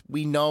course,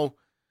 we know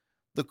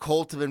the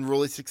Colts have been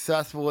really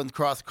successful in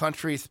cross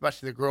country,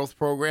 especially the girls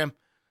program.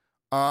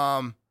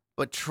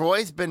 But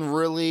Troy's been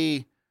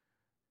really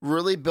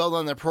built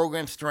on their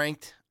program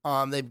strength.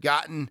 They've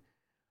gotten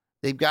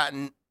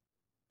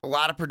a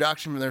lot of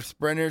production from their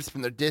sprinters,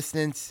 from their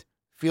distance.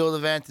 Field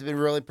events have been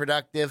really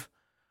productive.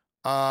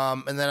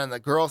 And then on the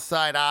girls'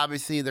 side,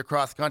 obviously, their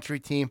cross-country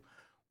team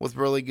was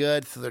really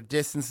good. So their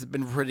distance has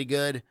been pretty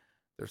good.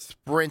 Their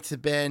sprints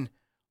have been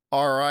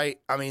all right.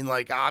 I mean,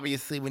 like,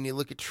 obviously, when you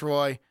look at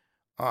Troy,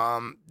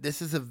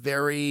 this is a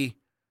very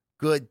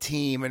good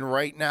team. And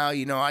right now,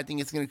 you know, I think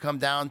it's going to come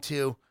down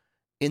to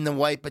in the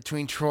white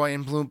between Troy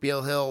and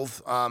Bloomfield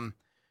Hills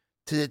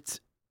to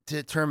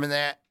determine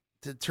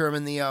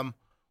the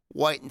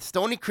white. And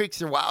Stony Creek's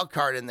their wild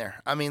card in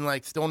there. I mean,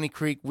 like, Stony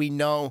Creek, we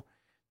know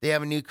they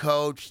have a new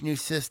coach, new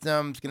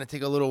system. It's going to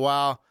take a little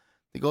while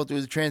to go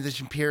through the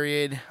transition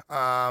period.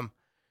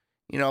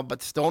 You know,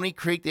 but Stony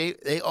Creek,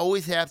 they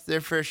always have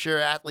their fair share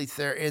of athletes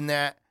there in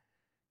that,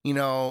 you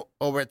know,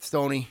 over at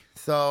Stony.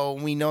 So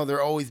we know they're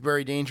always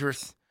very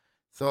dangerous.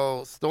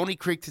 So Stony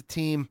Creek's a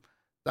team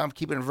that I'm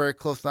keeping a very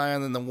close eye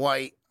on in the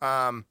white.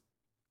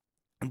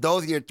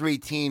 Those are your three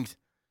teams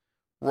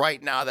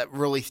right now that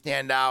really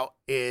stand out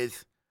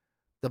is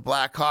the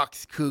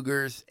Blackhawks,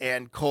 Cougars,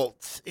 and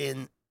Colts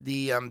in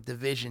the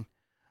division.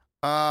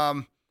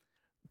 To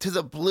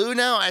the blue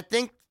now, I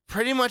think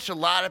pretty much there's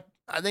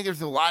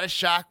a lot of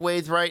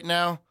shockwaves right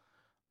now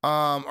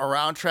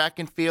around track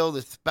and field,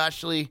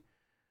 especially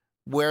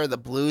where the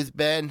blue's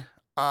been,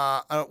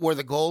 where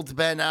the gold's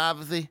been,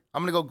 obviously.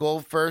 I'm going to go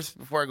gold first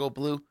before I go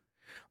blue.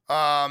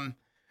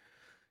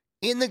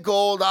 In the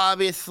gold,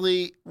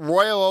 obviously,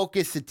 Royal Oak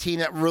is the team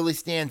that really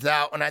stands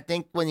out. And I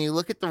think when you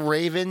look at the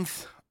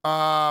Ravens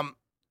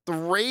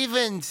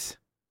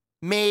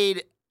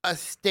made a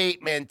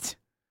statement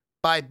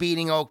by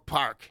beating Oak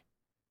Park.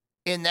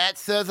 And that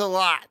says a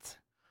lot.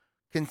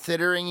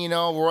 Considering, you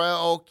know,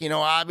 Royal Oak, you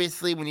know,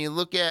 obviously when you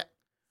look at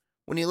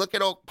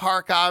Oak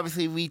Park,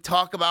 obviously we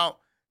talk about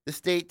the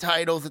state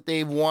titles that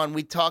they've won.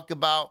 We talk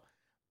about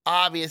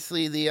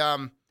obviously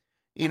the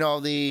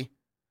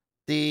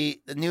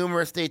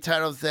numerous state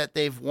titles that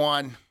they've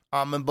won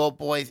in both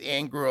boys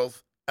and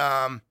girls.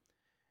 But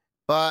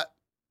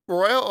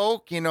Royal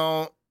Oak, you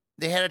know,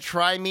 they had a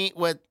tri-meet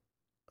with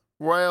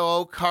Royal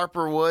Oak,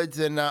 Harper Woods,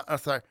 and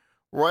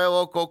Royal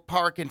Oak, Oak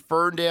Park, and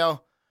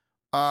Ferndale.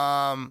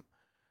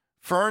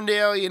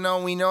 Ferndale, you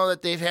know, we know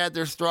that they've had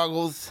their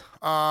struggles.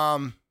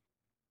 But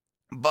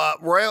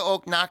Royal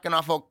Oak knocking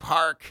off Oak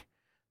Park,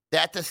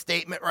 that's a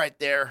statement right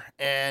there.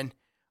 And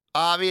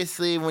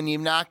obviously, when you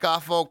knock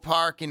off Oak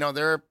Park, you know,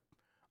 they're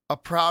a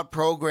proud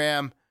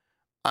program.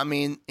 I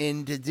mean,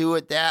 and to do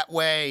it that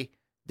way,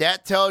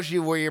 that tells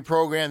you where your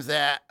program's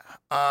at.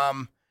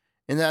 And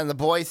then on the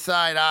boys'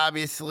 side,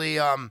 obviously,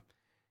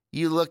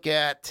 you look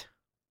at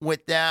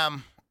with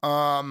them,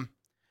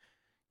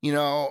 you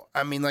know,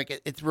 I mean,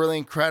 like, it's really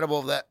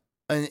incredible that,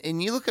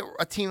 and you look at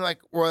a team like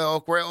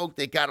Royal Oak,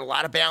 they got a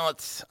lot of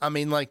balance. I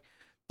mean, like,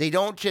 they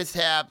don't just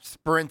have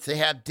sprints, they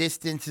have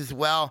distance as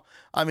well.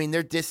 I mean,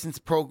 their distance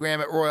program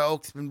at Royal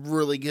Oak's been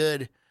really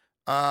good.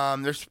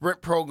 Their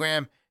sprint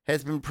program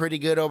has been pretty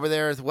good over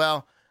there as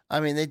well. I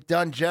mean, they've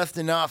done just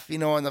enough, you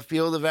know, in the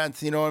field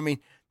events, you know what I mean,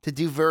 to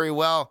do very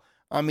well.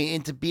 I mean,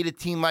 and to beat a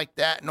team like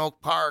that in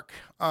Oak Park,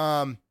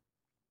 that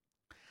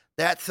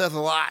says a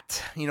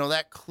lot. You know,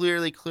 that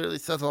clearly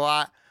says a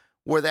lot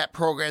where that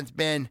program's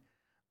been.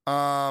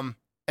 And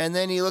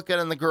then you look at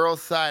it on the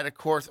girls' side, of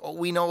course,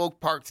 we know Oak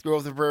Park's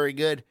girls are very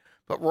good,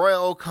 but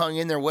Royal Oak hung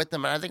in there with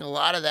them. And I think a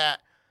lot of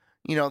that,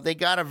 you know, they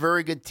got a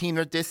very good team.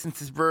 Their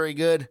distance is very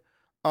good.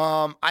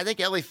 I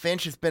think Ellie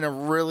Finch has been a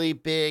really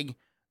big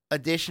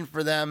addition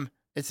for them,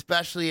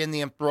 especially in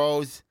the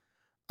throws.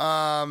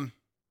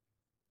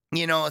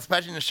 You know,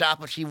 especially in the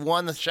shot, but she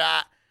won the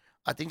shot.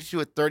 I think she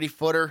was a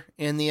 30-footer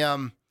in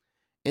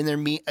their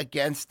meet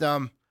against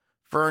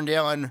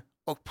Ferndale and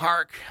Oak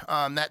Park.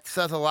 That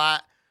says a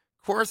lot.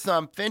 Of course,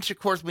 Finch, of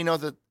course, we know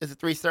that is a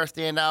 3-star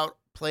standout.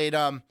 Played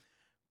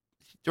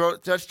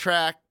does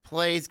track,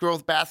 plays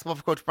girls basketball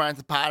for Coach Brian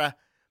Zapata.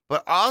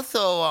 But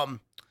also,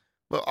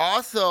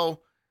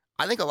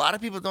 I think a lot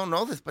of people don't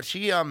know this, but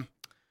she's a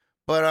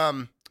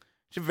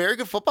very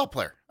good football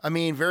player. I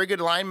mean, very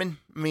good lineman.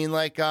 I mean,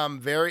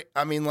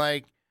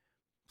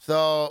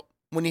 so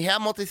when you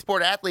have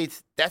multi-sport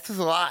athletes, that says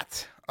a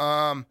lot.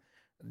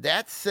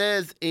 That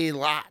says a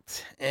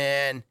lot.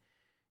 And,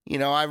 you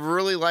know, I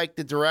really like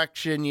the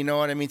direction, you know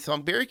what I mean? So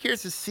I'm very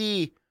curious to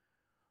see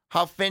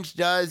how Finch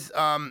does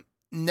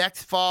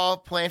next fall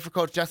playing for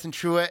Coach Justin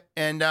Truitt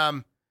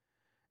and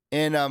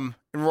in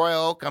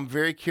Royal Oak. I'm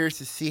very curious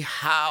to see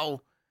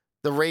how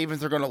the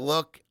Ravens are going to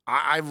look.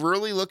 I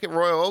really look at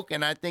Royal Oak,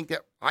 and I think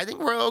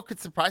Royal Oak could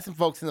surprise some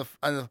folks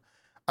on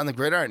the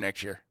gridiron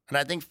next year. And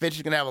I think Fitch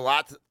is going to have a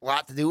lot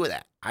to do with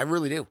that. I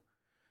really do.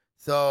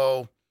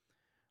 So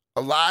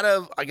I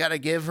got to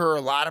give her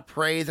a lot of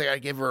praise. I got to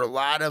give her a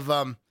lot of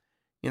a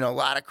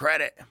lot of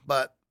credit.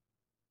 But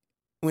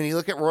when you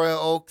look at Royal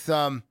Oak's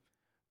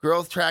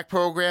girls track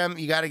program,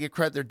 you got to give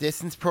credit. Their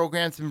distance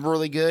program's been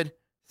really good.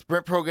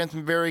 Sprint program's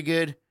been very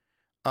good.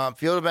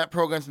 Field event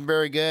program's been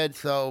very good.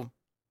 So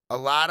a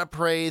lot of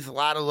praise, a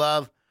lot of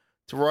love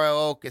to Royal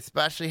Oak,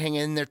 especially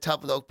hanging in there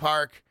tough with Oak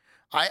Park.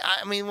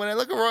 I mean, when I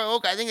look at Royal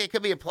Oak, I think it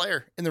could be a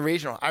player in the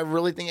regional. I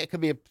really think it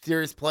could be a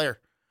serious player.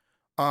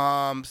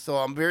 So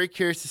I'm very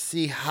curious to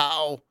see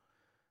how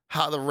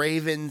the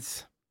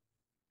Ravens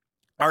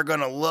are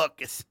going to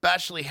look,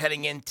 especially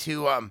heading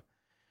into I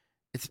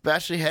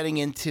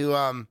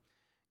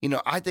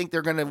think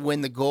they're going to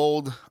win the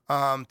gold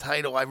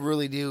title. I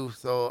really do.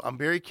 So I'm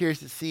very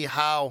curious to see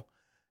how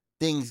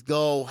things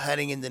go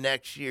heading into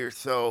next year.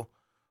 So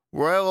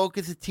Royal Oak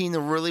is a team to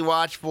really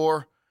watch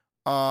for.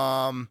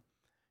 I'm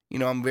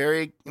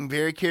very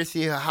curious to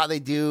see how they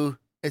do,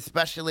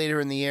 especially later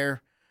in the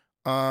year.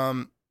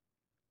 I'm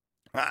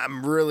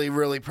really,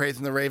 really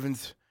praising the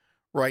Ravens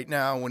right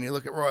now when you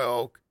look at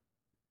Royal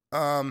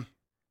Oak.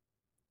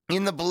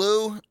 In the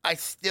blue,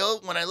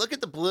 when I look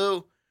at the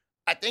blue,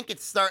 I think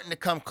it's starting to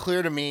come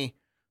clear to me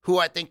who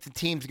I think the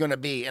team's going to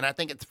be, and I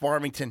think it's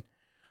Farmington.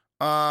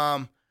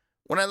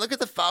 When I look at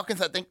the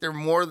Falcons, I think they're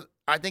more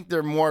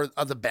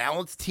of the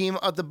balanced team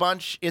of the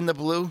bunch in the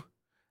blue.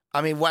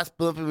 I mean, West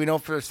Bloomfield, we know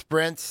for the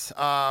sprints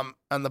on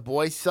the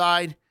boys'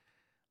 side.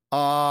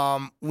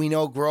 We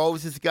know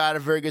Groves has got a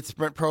very good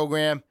sprint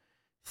program.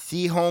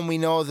 Seaholm, we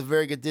know, is a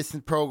very good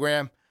distance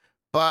program.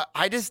 But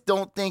I just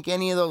don't think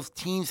any of those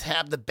teams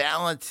have the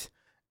balance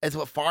as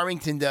what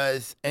Farmington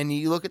does. And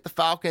you look at the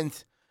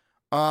Falcons,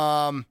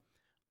 I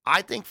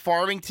think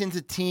Farmington's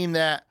a team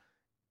that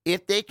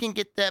if they can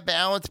get that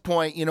balance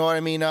point, you know what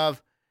I mean,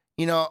 of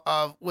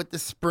with the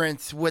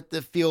sprints, with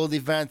the field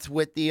events,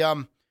 with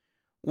the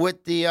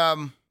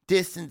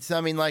distance,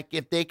 I mean, like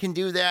if they can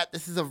do that,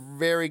 this is a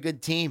very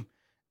good team.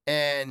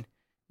 And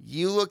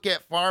you look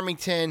at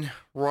Farmington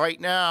right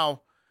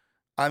now,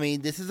 I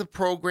mean, this is a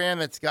program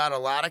that's got a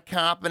lot of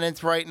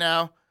confidence right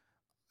now,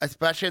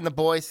 especially on the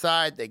boys'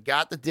 side. They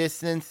got the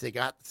distance. They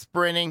got the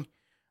sprinting.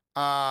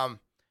 I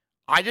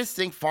just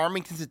think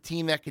Farmington's a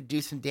team that could do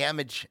some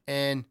damage,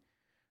 and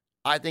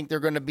I think they're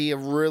going to be a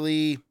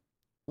really,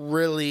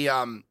 really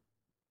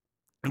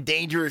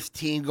dangerous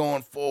team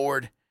going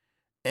forward.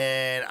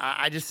 And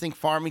I just think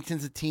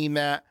Farmington's a team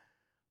that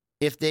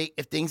if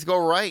things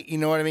go right, you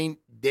know what I mean,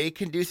 they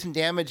can do some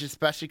damage,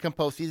 especially come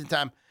postseason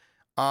time.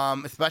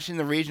 Especially in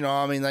the regional.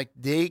 I mean, like,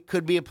 they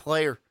could be a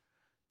player.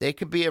 They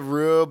could be a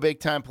real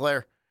big-time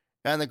player.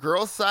 And the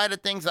girls' side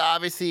of things,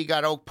 obviously, you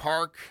got Oak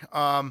Park.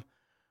 But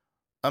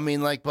on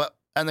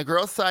the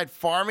girls' side,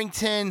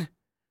 Farmington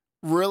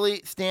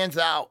really stands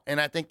out.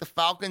 And I think the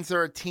Falcons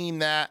are a team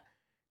that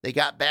they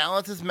got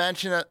balance, as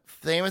mentioned,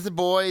 same as the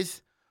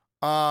boys.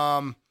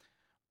 I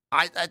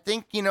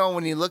think,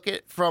 when you look at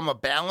it from a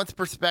balance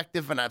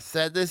perspective, and I've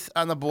said this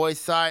on the boys'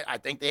 side, I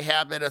think they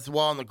have it as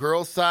well on the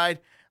girls' side.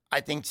 I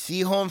think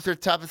Seaholm's their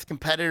toughest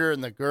competitor in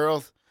the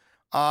girls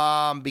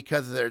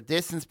because of their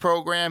distance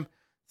program.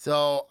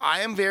 So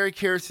I am very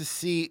curious to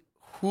see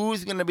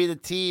who's going to be the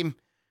team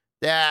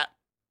that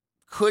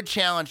could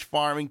challenge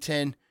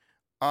Farmington.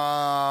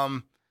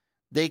 Who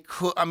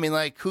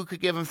could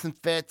give them some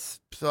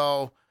fits.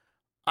 So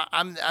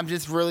I'm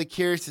just really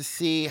curious to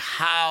see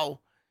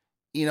how,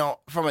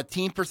 from a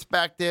team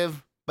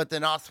perspective, but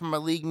then also from a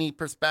league meet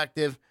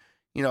perspective,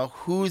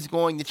 who's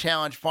going to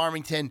challenge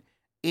Farmington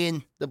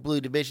in the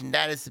blue division.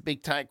 That is the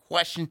big time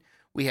question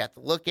we have to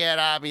look at,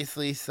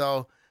 obviously.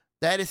 So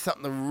that is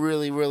something to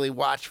really, really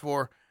watch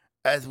for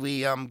as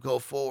we go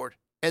forward.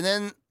 And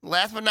then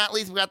last but not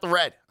least, we got the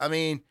red. I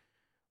mean,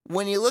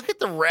 when you look at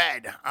the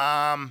red,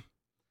 on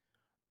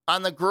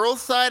the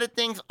girls' side of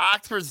things,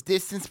 Oxford's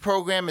distance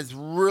program is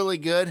really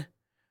good.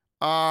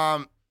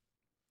 They're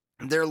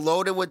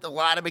loaded with a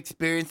lot of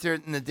experience there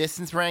in the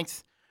distance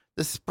ranks.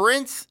 The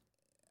sprints,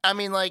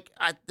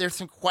 there's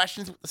some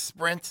questions with the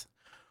sprints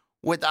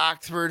with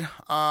Oxford.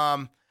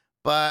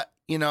 But,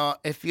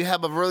 if you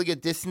have a really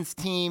good distance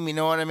team, you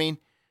know what I mean?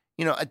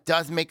 It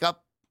does make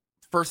up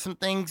for some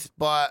things.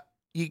 But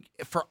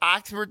for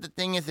Oxford, the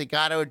thing is they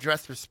got to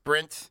address their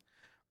sprints.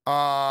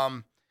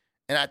 And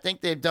I think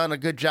they've done a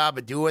good job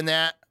of doing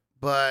that.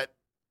 But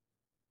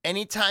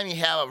anytime you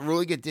have a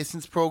really good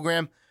distance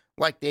program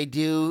like they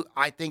do,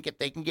 I think if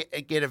they can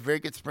get a very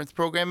good sprints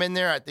program in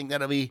there, I think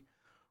that'll be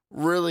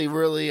really,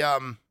 really,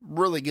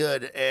 really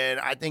good. And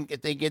I think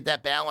if they get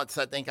that balance,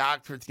 I think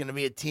Oxford's going to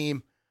be a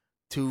team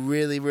to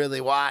really,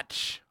 really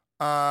watch.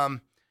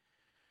 When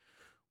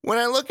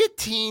I look at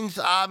teams,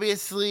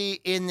 obviously,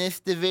 in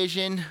this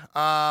division,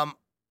 on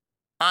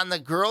the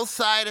girls'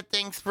 side of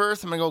things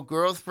first, I'm going to go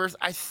girls first.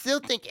 I still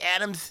think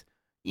Adams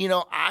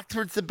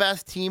Oxford's the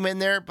best team in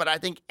there, but I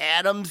think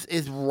Adams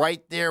is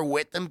right there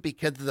with them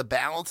because of the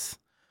balance.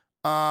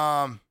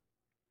 Adams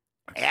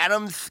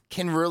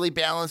can really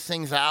balance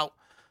things out.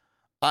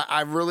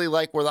 I really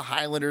like where the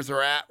Highlanders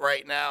are at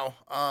right now.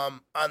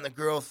 On the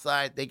girls'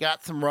 side, they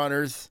got some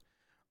runners.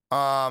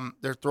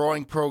 Their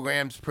throwing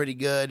program's pretty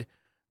good.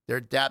 Their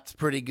depth's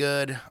pretty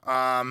good.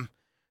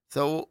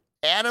 So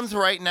Adams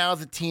right now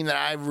is a team that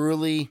I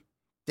really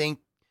think,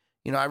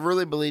 I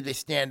really believe they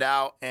stand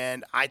out.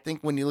 And I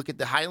think when you look at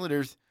the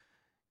Highlanders,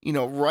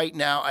 right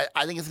now,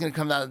 I think it's going to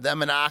come down to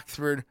them and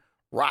Oxford.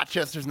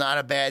 Rochester's not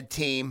a bad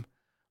team.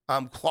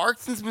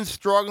 Clarkson's been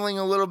struggling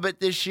a little bit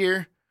this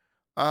year.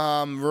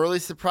 Really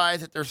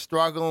surprised that they're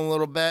struggling a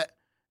little bit.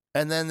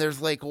 And then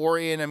there's Lake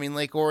Orion.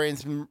 Lake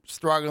Orion's been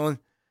struggling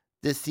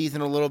this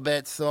season a little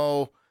bit.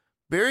 So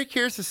very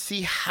curious to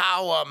see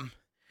how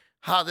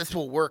this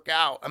will work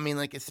out.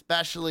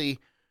 Especially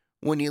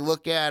when you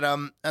look at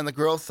on the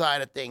girls'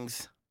 side of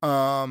things.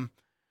 On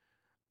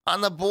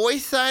the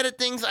boys' side of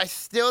things, I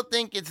still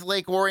think it's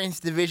Lake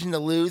Orion's division to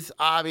lose.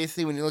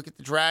 Obviously, when you look at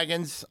the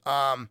Dragons,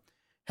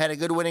 had a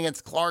good win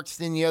against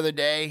Clarkston the other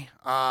day.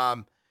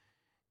 I'm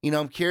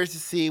curious to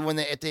see when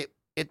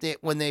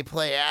they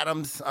play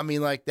Adams. I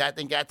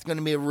think that's going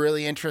to be a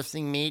really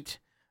interesting meet.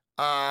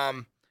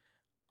 I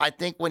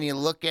think when you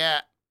look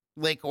at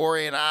Lake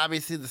Orion,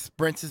 obviously the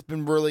sprints has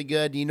been really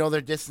good.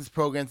 Their distance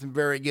program's been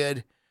very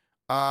good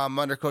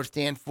under Coach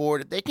Dan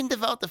Ford. If they can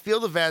develop the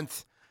field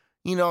events,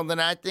 then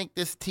I think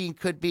this team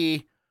could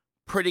be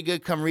pretty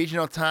good come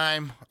regional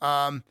time.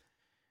 And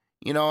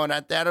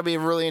that'll be a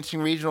really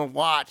interesting regional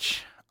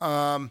watch.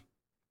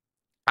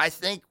 I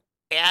think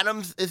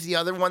Adams is the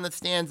other one that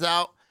stands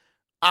out.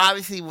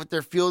 Obviously, with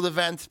their field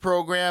events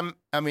program,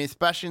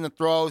 especially in the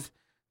throws,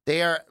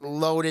 they are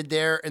loaded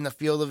there in the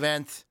field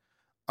events.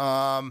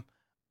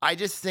 I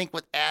just think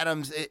with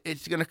Adams,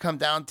 it's going to come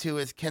down to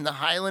is can the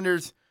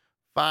Highlanders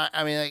find?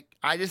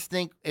 I just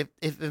think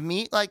if a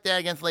meet like that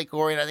against Lake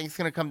Orion, I think it's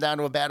going to come down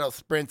to a battle of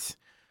sprints.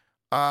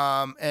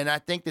 And I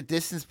think the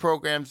distance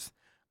programs,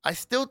 I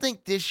still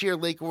think this year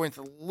Lake Orion's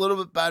a little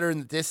bit better in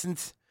the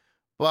distance,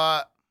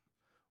 but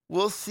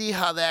we'll see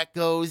how that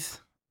goes.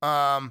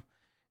 And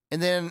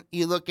then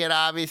you look at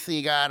obviously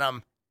you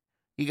got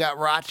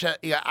Rochester,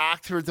 you got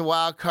Oxford's a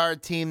wild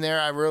card team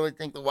there. I really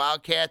think the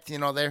Wildcats,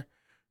 they're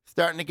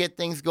starting to get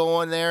things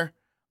going there.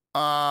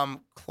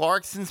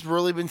 Clarkson's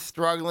really been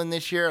struggling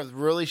this year. I was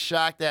really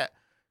shocked that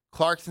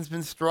Clarkson's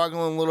been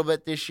struggling a little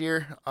bit this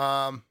year,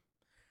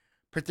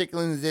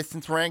 particularly in the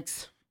distance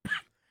ranks.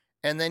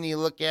 And then you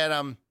look at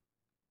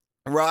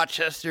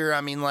Rochester.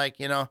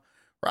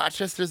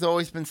 Rochester's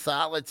always been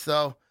solid,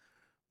 so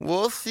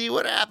we'll see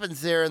what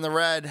happens there in the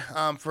red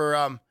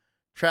for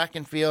track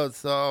and field.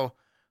 So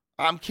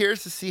I'm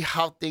curious to see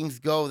how things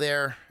go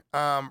there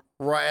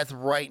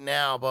right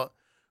now. But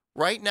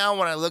right now,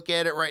 when I look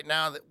at it right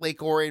now, that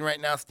Lake Orion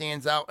right now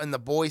stands out in the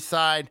boys'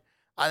 side.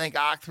 I think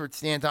Oxford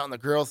stands out on the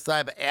girls'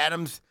 side. But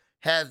Adams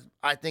has,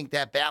 I think,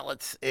 that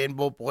balance in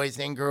both boys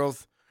and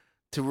girls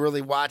to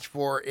really watch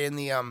for in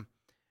the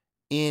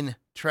in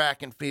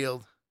track and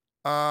field.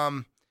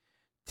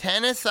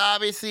 Tennis,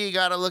 obviously, you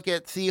got to look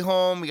at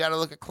Seaholm. You got to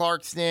look at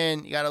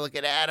Clarkston. You got to look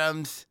at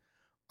Adams.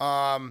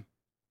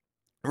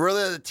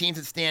 Really, the teams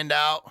that stand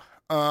out.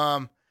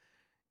 Groves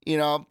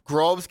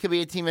could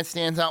be a team that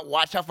stands out.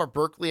 Watch out for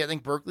Berkeley. I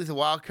think Berkeley's a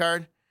wild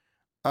card.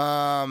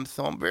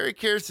 So I'm very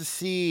curious to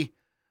see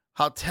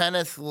how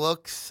tennis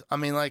looks.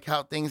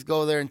 How things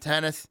go there in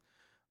tennis.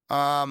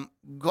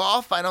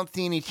 Golf, I don't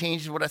see any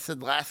changes to what I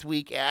said last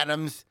week.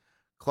 Adams,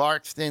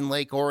 Clarkston,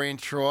 Lake Orion,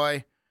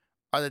 Troy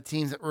are the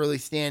teams that really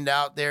stand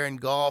out there in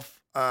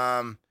golf.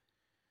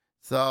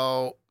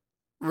 So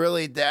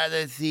really that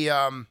is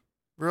the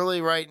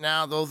really right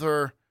now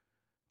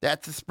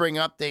that's the spring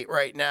update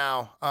right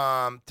now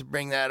to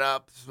bring that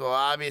up. So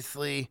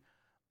obviously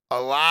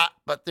a lot,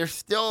 but there's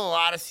still a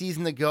lot of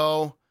season to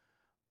go.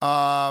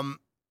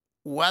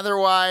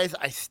 Weather-wise,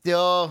 I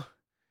still,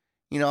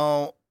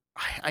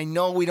 I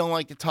know we don't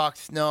like to talk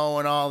snow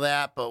and all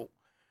that, but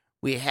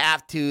we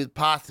have to. The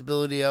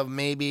possibility of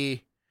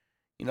maybe,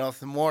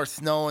 some more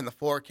snow in the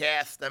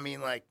forecast.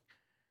 It's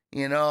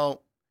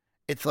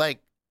like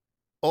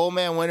old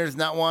man winter's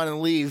not wanting to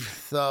leave.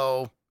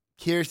 So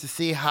curious to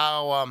see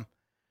how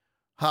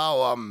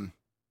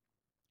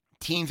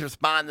teams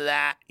respond to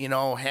that,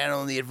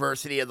 handling the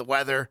adversity of the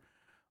weather.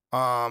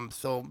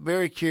 So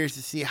very curious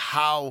to see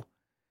how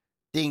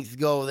things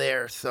go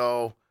there.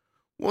 So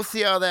we'll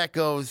see how that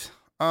goes.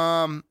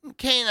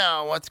 Okay,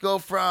 now let's go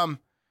from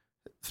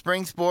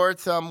spring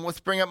sports. Let's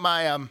bring up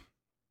my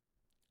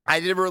I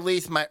did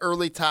release my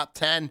early top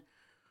 10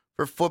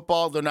 for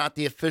football. They're not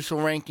the official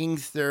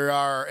rankings.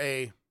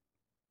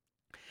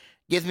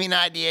 Gives me an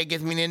idea,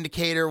 gives me an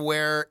indicator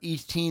where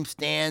each team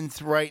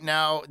stands right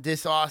now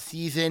this off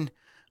season.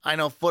 I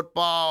know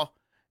football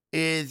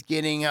is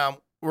getting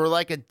we're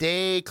like a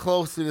day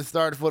closer to the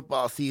start of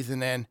football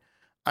season, and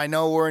I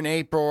know we're in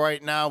April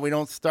right now. We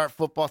don't start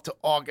football till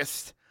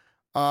August.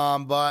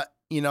 But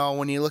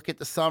when you look at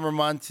the summer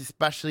months,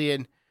 especially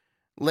in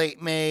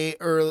late May,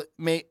 early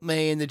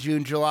May into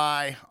June,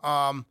 July.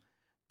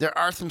 There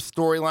are some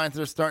storylines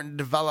that are starting to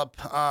develop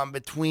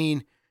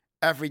between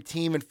every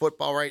team in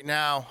football right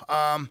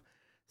now.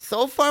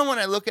 So far, when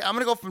I look at, I'm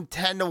going to go from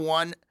 10 to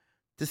 1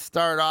 to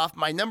start off.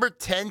 My number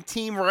 10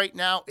 team right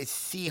now is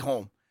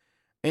Seaholm.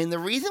 And the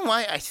reason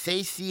why I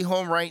say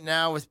Seaholm right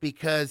now is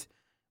because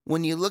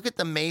when you look at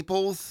the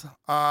Maples,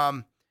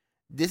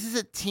 this is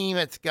a team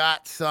that's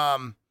got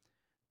some,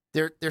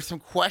 there's some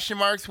question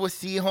marks with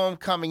Seaholm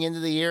coming into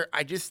the year.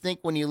 I just think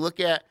when you look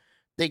at,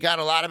 they got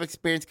a lot of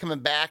experience coming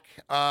back.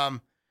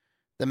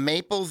 The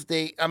Maples,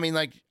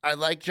 I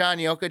like John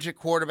Jokic at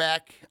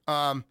quarterback.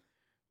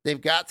 They've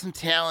got some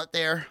talent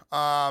there.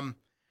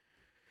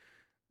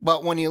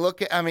 But when you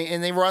look at,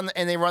 and they run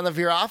the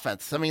Veer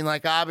offense.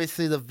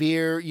 Obviously the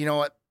Veer,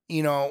 a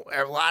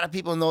lot of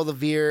people know the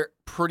Veer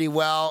pretty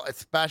well,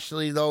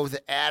 especially those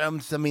at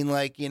Adams. Jim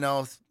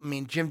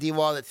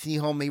DeWall at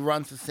Seaholm, he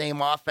runs the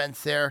same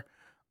offense there.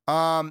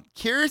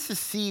 Curious to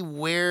see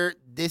where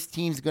this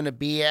team's going to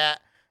be at,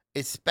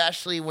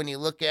 especially when you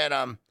look at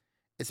what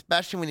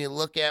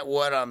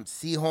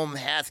Seaholm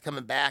has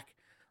coming back.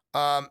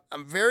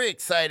 I'm very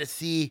excited to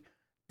see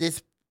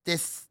this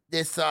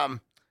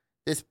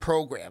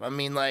program.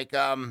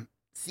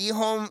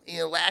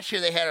 Seaholm, last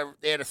year they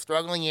had a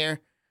struggling year.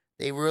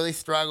 They really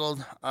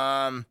struggled.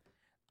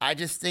 I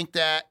just think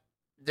that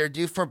they're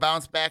due for a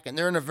bounce back, and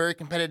they're in a very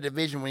competitive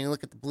division. When you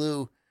look at the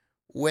blue,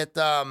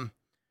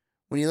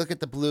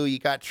 you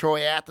got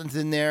Troy Athens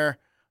in there,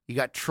 you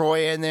got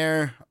Troy in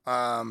there.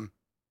 So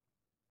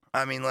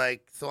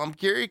I'm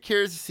curious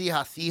to see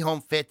how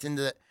Seaholm fits in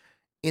the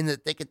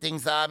thick of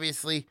things.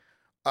 Obviously,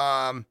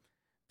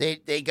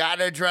 they got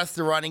to address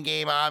the running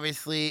game,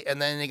 obviously, and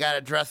then they got to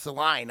address the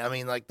line.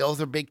 Those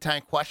are big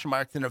time question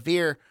marks in a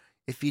Veer.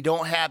 If you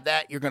don't have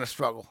that, you're going to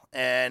struggle.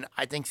 And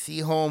I think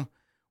Seaholm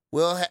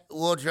will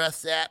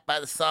address that by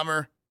the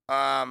summer.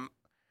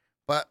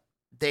 But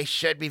they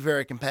should be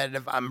very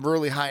competitive. I'm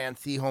really high on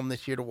Seaholm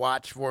this year to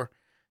watch for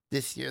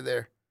this year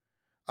there.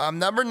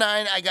 Number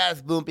 9, I got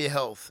is Bloomfield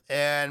Hills.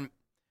 And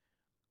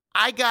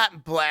I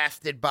got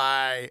blasted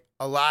by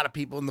a lot of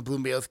people in the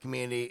Bloomfield Hills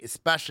community,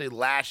 especially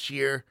last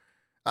year.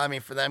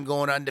 For them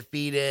going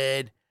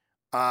undefeated,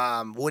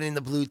 winning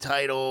the blue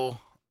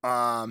title.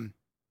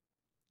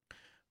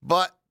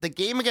 But the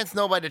game against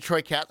Novi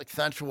Detroit Catholic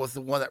Central was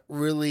the one that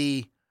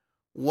really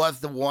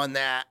was the one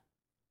that,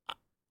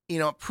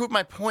 proved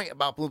my point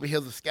about Bloomfield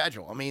Hills'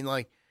 schedule.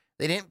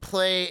 They didn't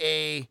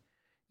play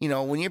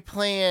when you're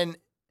playing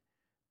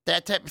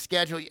that type of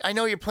schedule, I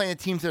know you're playing the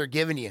teams that are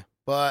giving you,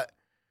 but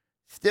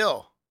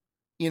still,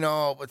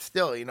 are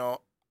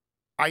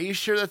you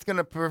sure that's going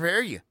to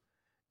prepare you?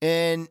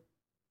 And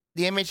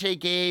the MHA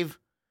gave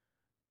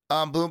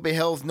Bloomfield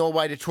Hills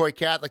Novi Detroit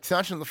Catholic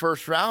Central in the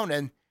first round,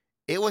 and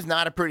it was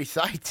not a pretty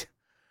sight.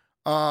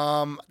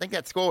 I think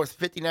that score was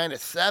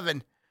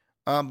 59-7,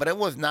 but it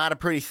was not a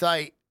pretty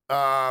sight.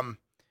 So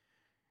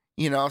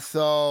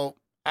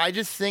I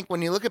just think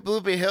when you look at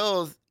Bloomfield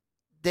Hills,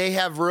 they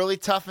have really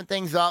toughened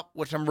things up,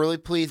 which I'm really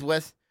pleased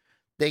with.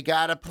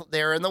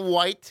 They're in the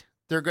white.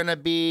 They're going to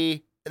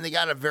be, and they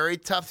got a very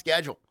tough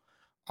schedule.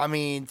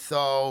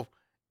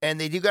 And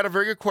they do got a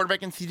very good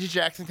quarterback in C.J.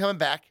 Jackson coming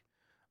back.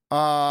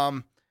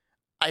 I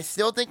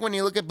still think when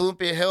you look at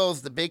Bloomfield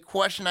Hills, the big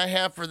question I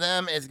have for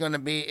them is going to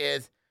be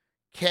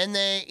can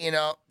they,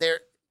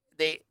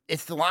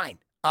 it's the line.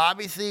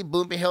 Obviously,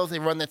 Bloomfield Hills, they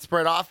run that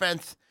spread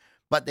offense,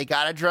 but they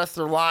got to address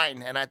their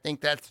line, and I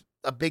think that's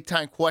a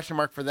big-time question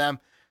mark for them.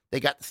 They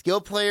got the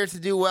skilled players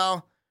to do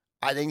well.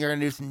 I think they're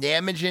going to do some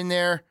damage in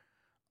there.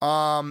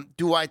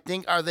 Do I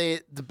think, are they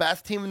the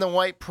best team in the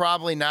white?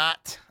 Probably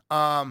not.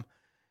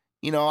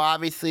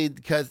 Obviously,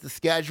 because the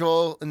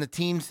schedule and the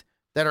teams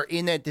that are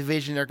in that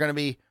division are going to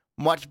be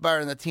much better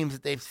than the teams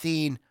that they've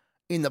seen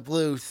in the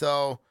blue.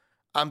 So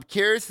I'm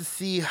curious to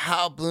see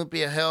how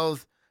Bloomfield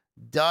Hills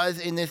does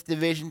in this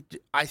division.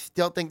 I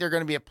still think they're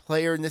going to be a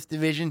player in this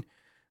division.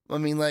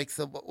 But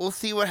we'll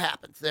see what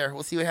happens there.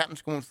 We'll see what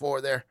happens going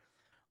forward there.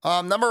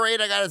 Number 8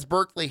 I got is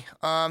Berkeley.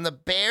 The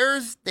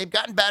Bears, they've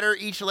gotten better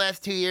each of the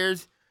last 2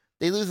 years.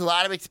 They lose a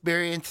lot of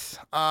experience.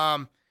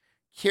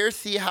 Curious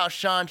to see how Coach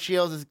Sean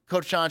Shields is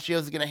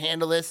going to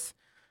handle this.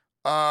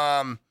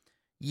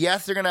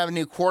 Yes, they're going to have a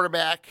new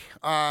quarterback,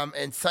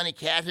 and Sonny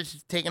Kazich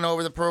is taking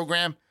over the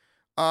program.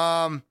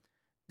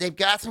 They've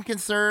got some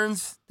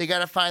concerns. They got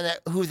to find out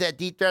who's that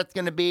deep threat's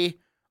going to be.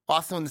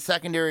 Also in the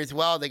secondary as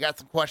well, they got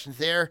some questions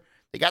there.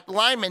 They got the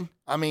linemen.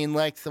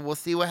 So we'll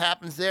see what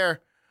happens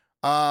there.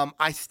 When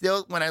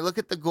I look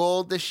at the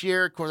gold this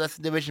year, of course, that's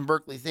the division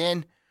Berkeley's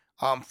in.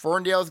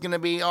 Ferndale's going to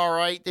be all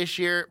right this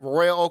year.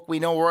 Royal Oak, we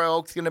know Royal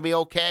Oak's going to be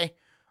okay.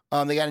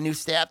 They got a new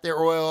staff there,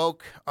 Royal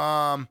Oak.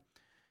 And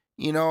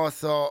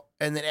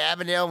then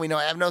Avondale, we know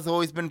Avondale's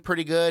always been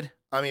pretty good.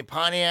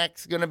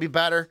 Pontiac's going to be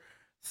better.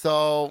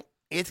 So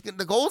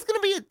the goal is going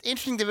to be an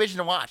interesting division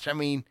to watch.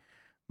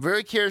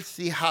 Very curious to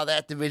see how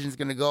that division's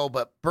going to go.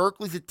 But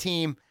Berkeley's a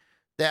team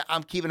that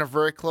I'm keeping a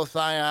very close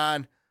eye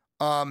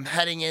on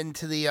heading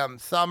into the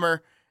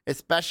summer,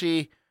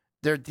 especially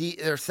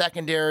their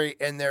secondary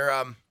and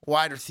their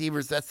wide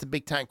receivers. That's the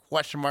big-time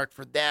question mark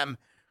for them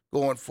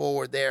going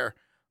forward there.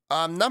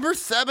 Number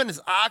 7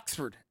 is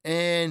Oxford.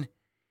 And,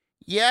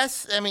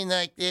 yes, I mean,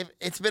 like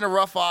it's been a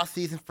rough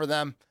offseason for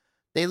them.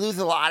 They lose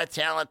a lot of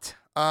talent.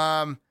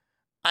 I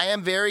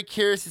am very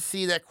curious to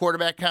see that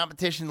quarterback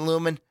competition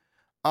looming.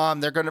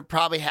 They're going to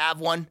probably have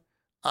one.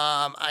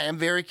 I am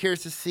very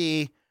curious to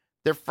see.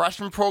 Their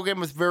freshman program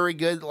was very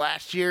good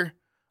last year,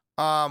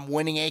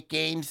 winning 8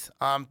 games.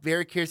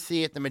 Very curious to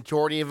see if the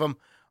majority of them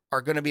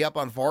are going to be up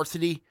on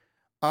varsity.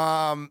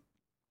 So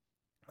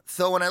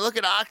when I look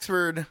at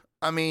Oxford,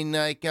 I mean,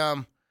 like,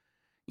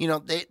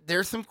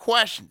 there's some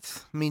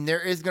questions. I mean,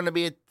 there is going to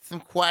be some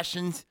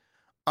questions.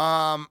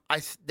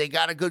 They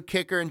got a good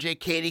kicker in Jay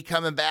Cady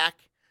coming back.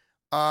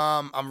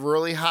 I'm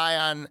really high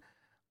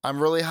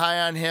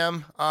on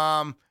him.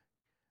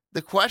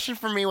 The question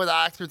for me with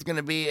Oxford's going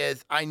to be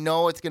is I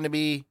know it's going to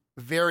be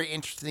very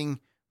interesting,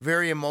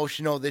 very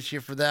emotional this year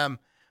for them.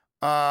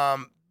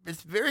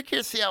 It's very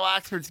curious to see how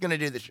Oxford's going to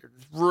do this year.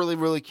 It's really,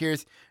 really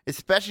curious,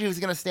 especially who's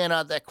going to stand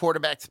out at that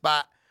quarterback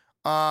spot.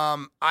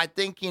 I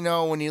think,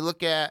 when you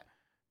look at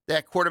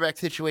that quarterback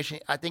situation,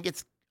 I think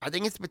it's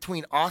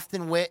between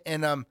Austin Witt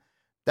and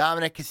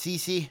Dominic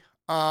Cassisi.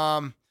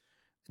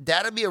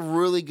 That'll be a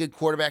really good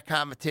quarterback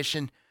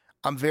competition.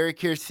 I'm very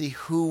curious to see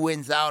who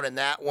wins out in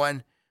that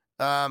one.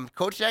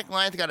 Coach Jack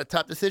Lyons got a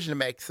tough decision to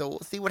make, so we'll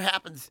see what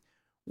happens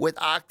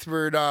with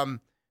Oxford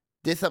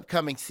this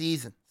upcoming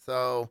season.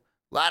 So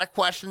a lot of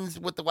questions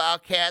with the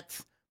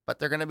Wildcats, but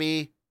they're going to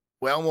be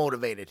well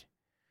motivated.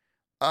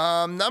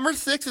 Number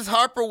 6 is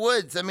Harper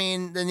Woods. I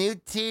mean, the new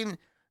team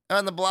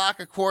on the block,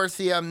 of course,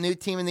 the new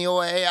team in the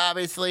OAA,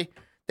 obviously.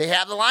 They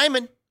have the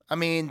linemen. I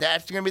mean,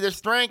 that's going to be their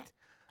strength.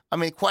 I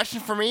mean, the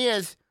question for me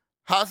is,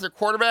 how's their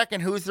quarterback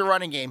and who's their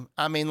running game?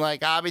 I mean,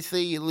 like,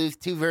 obviously, you lose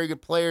 2 very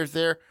good players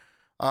there.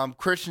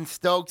 Christian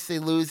Stokes, they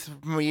lose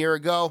from a year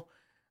ago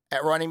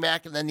at running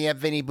back, and then you have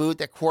Vinny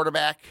Booth at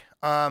quarterback.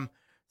 So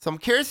I'm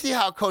curious to see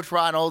how Coach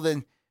Ron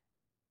Olden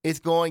is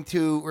going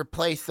to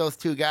replace those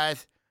 2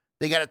 guys.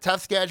 They got a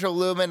tough schedule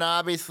looming,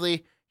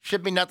 obviously.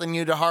 Should be nothing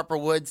new to Harper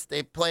Woods.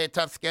 They play a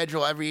tough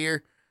schedule every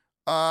year.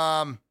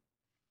 I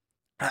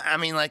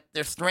mean, like,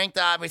 their strength,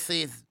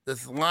 obviously, is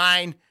this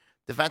line,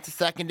 defensive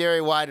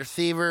secondary, wide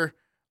receiver.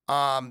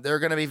 They're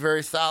going to be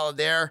very solid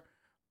there.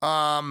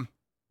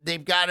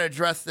 They've got to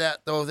address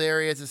those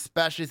areas,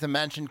 especially as I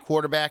mentioned,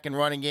 quarterback and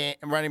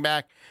running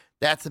back.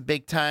 That's a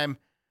big time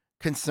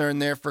concern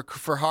there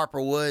for Harper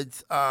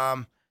Woods.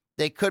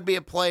 They could be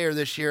a player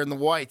this year in the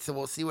white, so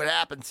we'll see what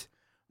happens.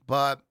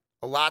 But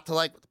a lot to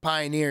like with the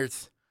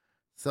Pioneers,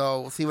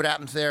 so we'll see what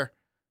happens there.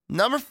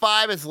 Number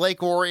 5 is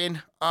Lake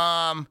Orion.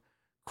 Of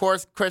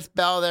course, Chris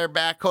Bell there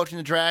back coaching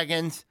the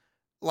Dragons.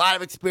 A lot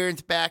of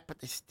experience back, but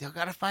they still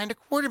got to find a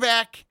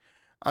quarterback.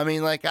 I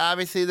mean, like,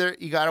 obviously,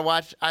 you got to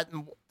watch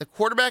the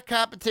quarterback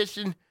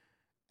competition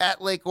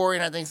at Lake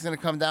Orion. I think is going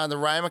to come down to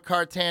Ryan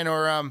McCartan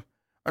or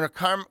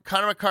Connor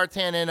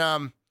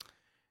McCartan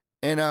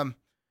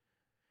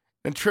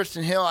and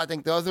Tristan Hill. I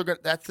think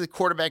that's the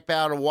quarterback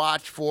battle to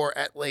watch for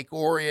at Lake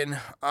Orion.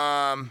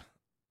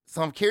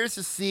 So I'm curious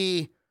to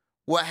see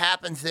what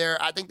happens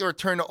there. I think the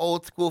return to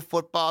old school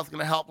football is going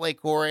to help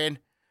Lake Orion.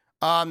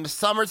 The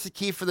summer's the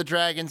key for the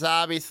Dragons,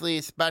 obviously,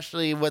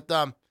 especially with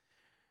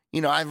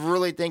I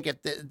really think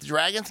if the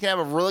Dragons can have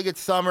a really good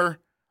summer,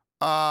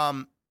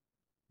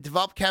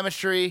 develop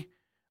chemistry,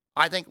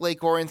 I think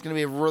Lake Orion's going to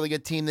be a really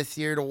good team this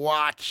year to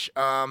watch,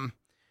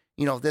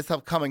 this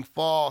upcoming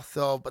fall.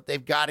 So, but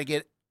they've got to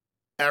get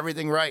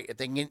everything right. If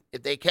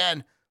they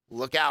can,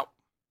 look out.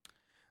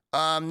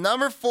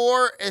 Number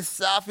 4 is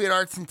Southfield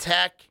Arts and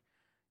Tech.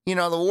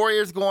 The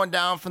Warriors going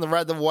down from the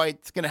red to white.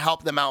 It's going to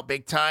help them out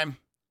big time.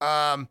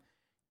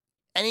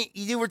 And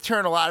you do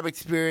return a lot of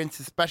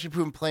experience, especially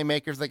proven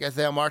playmakers like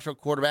Isaiah Marshall,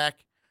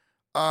 quarterback.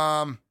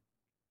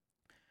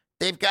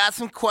 They've got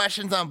some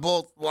questions on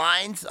both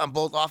lines, on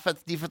both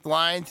offense, defensive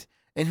lines.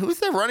 And who's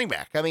their running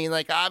back? I mean,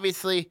 like,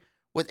 obviously,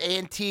 with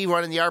A&T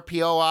running the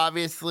RPO,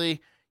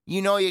 obviously,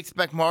 you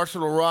expect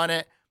Marshall to run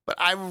it.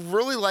 But I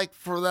really like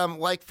for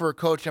a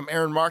coach,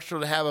 Aaron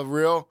Marshall, to have a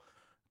real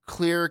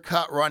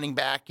clear-cut running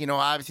back.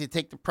 Obviously,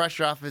 take the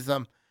pressure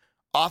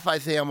off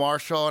Isaiah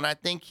Marshall, and I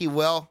think he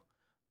will.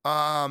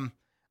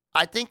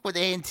 I think with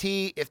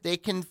A&T, if they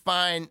can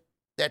find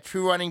that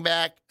true running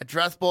back,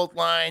 address both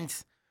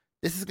lines,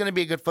 this is going to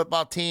be a good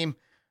football team.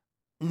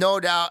 No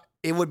doubt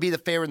it would be the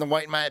favorite in the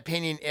white, in my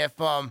opinion, if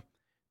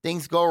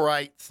things go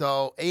right.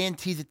 So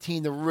A&T's a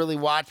team to really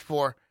watch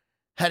for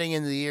heading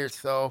into the year.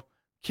 So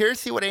curious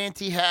to see what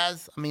A&T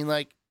has. I mean,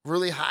 like,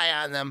 really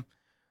high on them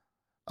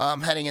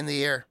heading in the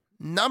year.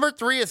 Number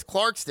 3 is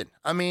Clarkston.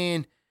 I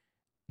mean,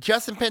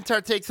 Justin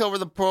Pintar takes over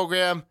the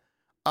program.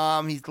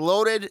 He's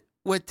loaded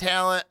with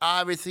talent.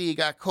 Obviously, you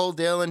got Cole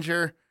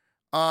Dillinger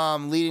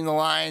leading the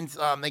lines.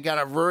 They got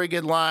a very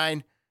good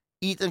line.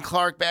 Ethan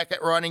Clark back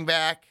at running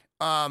back.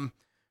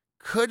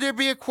 Could there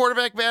be a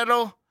quarterback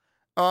battle?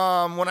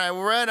 When I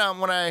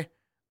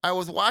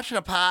was watching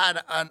a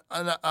podcast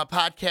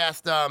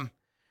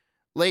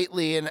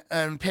lately,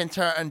 and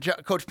Pintar and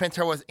Coach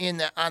Pintar was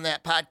on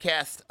that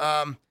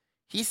podcast.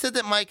 he said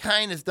that Mike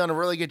Hine has done a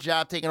really good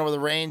job taking over the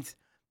reins,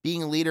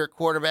 being a leader at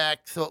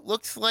quarterback. So it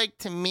looks like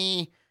to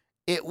me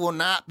it will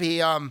not be,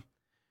 probably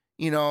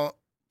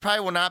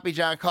will not be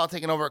John Call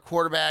taking over at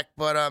quarterback,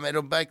 but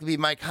it'll likely be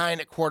Mike Hine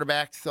at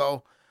quarterback.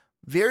 So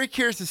very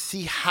curious to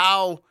see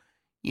how,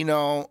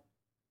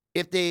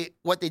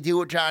 what they do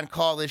with John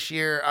Call this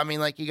year. I mean,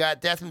 like you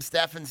got Desmond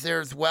Steffens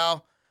there as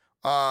well.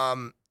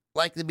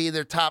 Likely to be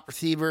their top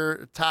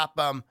receiver, top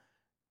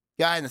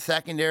guy in the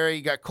secondary.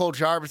 You got Cole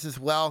Jarvis as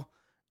well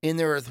in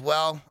there as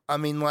well. I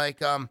mean, like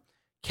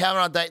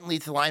Kavanaugh Dighton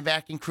leads the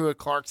linebacking crew at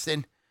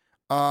Clarkston.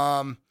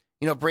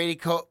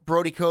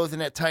 Brody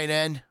Cozen at tight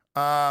end.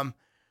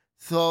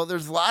 So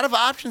there's a lot of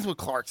options with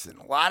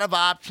Clarkston. A lot of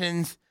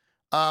options.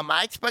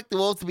 I expect the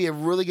Wolves to be a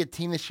really good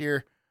team this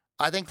year.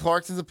 I think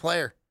Clarkston's a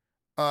player.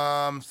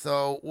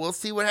 So we'll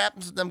see what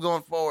happens with them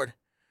going forward.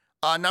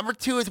 Number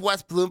 2 is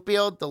West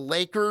Bloomfield. The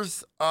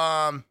Lakers,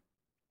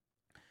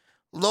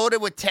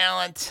 loaded with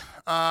talent.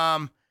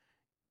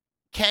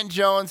 Ken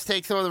Jones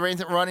takes over the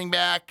reins at running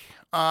back.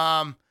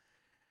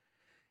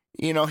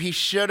 He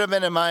should have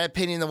been, in my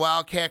opinion, the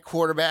Wildcat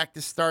quarterback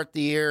to start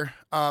the year.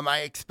 I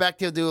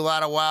expect he'll do a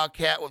lot of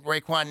Wildcat with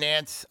Raekwon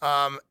Nance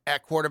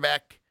at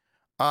quarterback.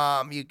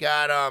 You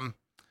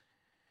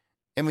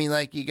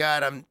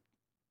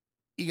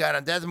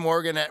got Des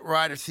Morgan at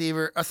wide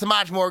receiver,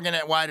 Samaj Morgan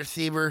at wide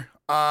receiver.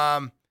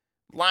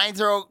 Lines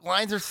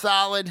are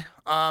solid.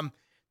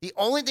 The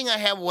only thing I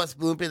have with West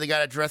Bloomfield, they got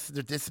to address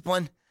their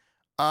discipline.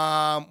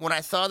 When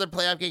I saw their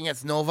playoff game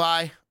against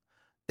Novi,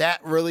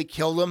 that really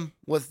killed them,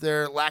 was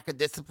their lack of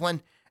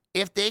discipline.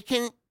 If they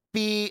can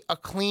be a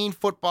clean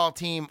football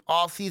team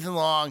all season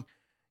long,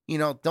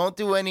 don't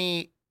do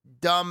any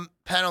dumb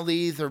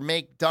penalties or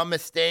make dumb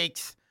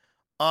mistakes,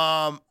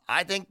 I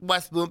think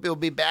West Bloomfield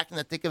will be back in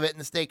the thick of it in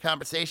the state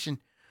conversation.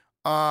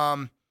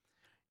 Possibly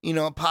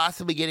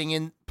getting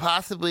in,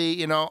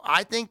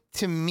 I think,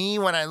 to me,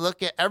 when I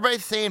look at,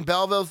 everybody's saying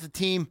Belleville's the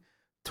team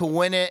to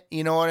win it,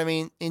 you know what I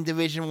mean, in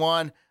Division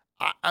I.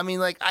 I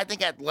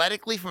think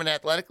athletically, from an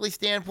athletically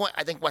standpoint,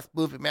 I think West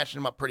Bloomfield matched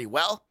them up pretty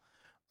well.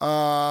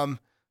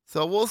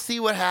 So we'll see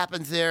what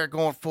happens there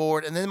going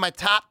forward. And then my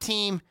top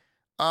team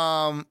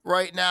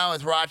right now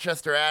is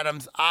Rochester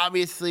Adams.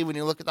 Obviously, when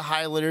you look at the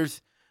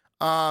Highlanders,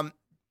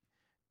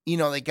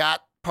 they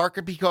got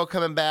Parker Pico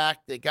coming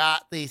back. They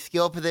got the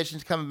skill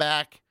positions coming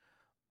back.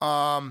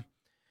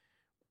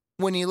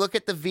 When you look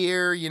at the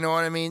Veer, you know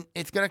what I mean?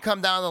 It's going to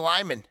come down to the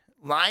linemen.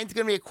 Line's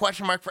going to be a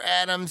question mark for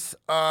Adams.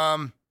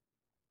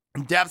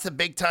 Depth's a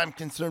big-time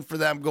concern for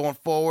them going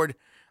forward.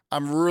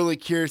 I'm really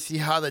curious to see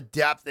how the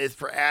depth is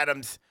for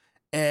Adams,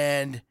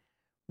 and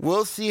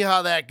we'll see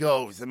how that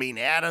goes. I mean,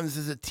 Adams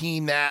is a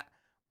team that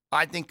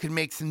I think could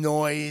make some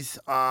noise.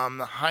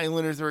 The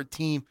Highlanders are a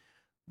team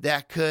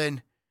that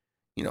could,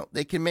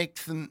 they can make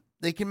some.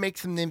 I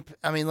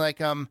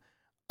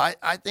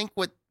think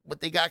what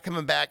they got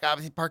coming back,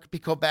 obviously Parker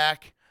Pico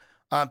back.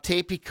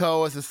 Tate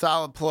Pico is a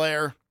solid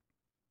player.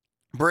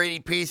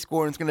 Brady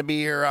Peacecorn is going to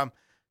be your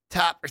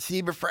top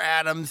receiver for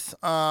Adams.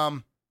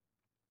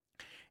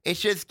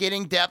 It's just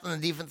getting depth on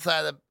the defense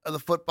side of the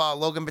football.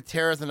 Logan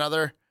Patera is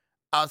another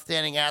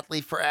outstanding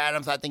athlete for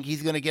Adams. I think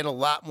he's going to get a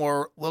lot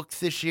more looks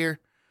this year.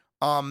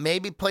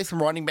 Maybe play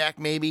some running back,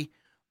 maybe.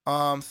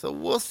 So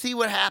we'll see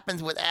what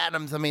happens with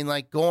Adams. I mean,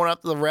 going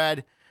up to the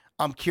red,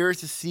 I'm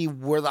curious to see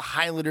where the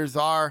Highlanders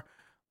are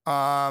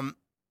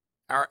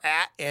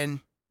at, and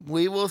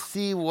we will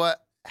see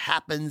what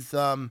happens,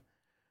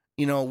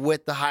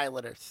 with the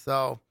Highlanders.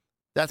 So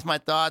that's my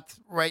thoughts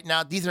right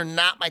now. These are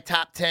not my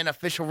top 10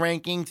 official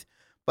rankings,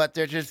 but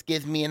that just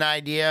gives me an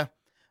idea.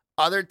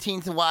 Other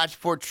teams to watch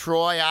for: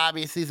 Troy,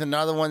 obviously, is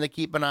another one to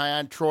keep an eye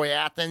on. Troy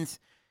Athens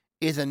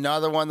is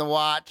another one to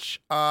watch.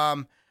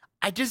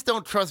 I just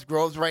don't trust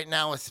Groves right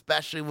now,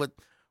 especially with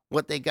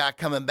what they got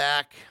coming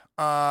back.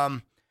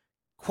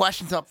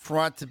 Questions up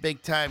front's a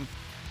big-time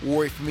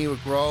worry for me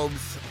with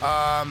Groves.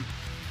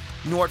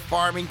 North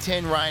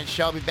Farmington, Ryan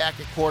Shelby back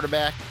at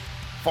quarterback.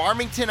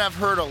 Farmington, I've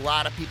heard a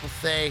lot of people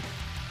say,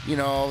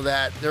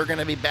 that they're going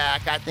to be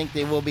back. I think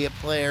they will be a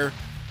player.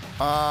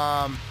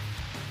 So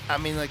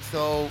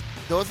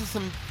those are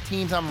some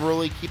teams I'm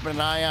really keeping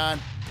an eye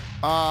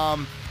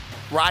on.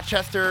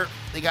 Rochester,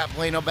 they got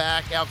Plano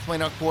back, Alex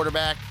Plano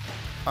quarterback.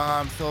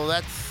 And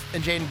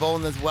Jaden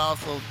Bolin as well.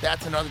 So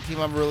that's another team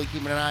I'm really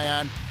keeping an eye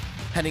on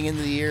heading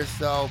into the year.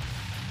 So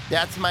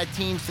that's my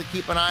teams to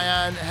keep an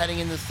eye on heading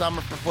into the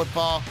summer for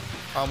football.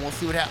 We'll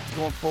see what happens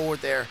going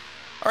forward there.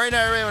 All right,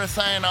 now everybody, I'm going to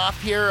sign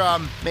off here.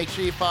 Make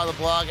sure you follow the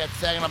blog at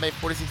Saginaw Bay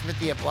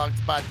 4650 at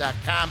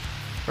blogspot.com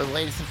for the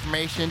latest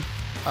information.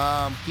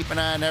 Keep an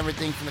eye on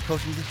everything from the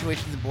coaching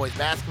situations in boys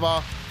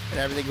basketball and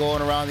everything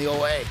going around the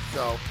OA.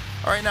 So,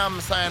 all right, now I'm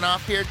going to sign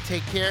off here.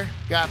 Take care.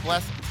 God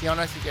bless. See you all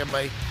next week,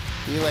 everybody.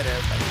 See you later,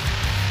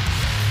 everybody.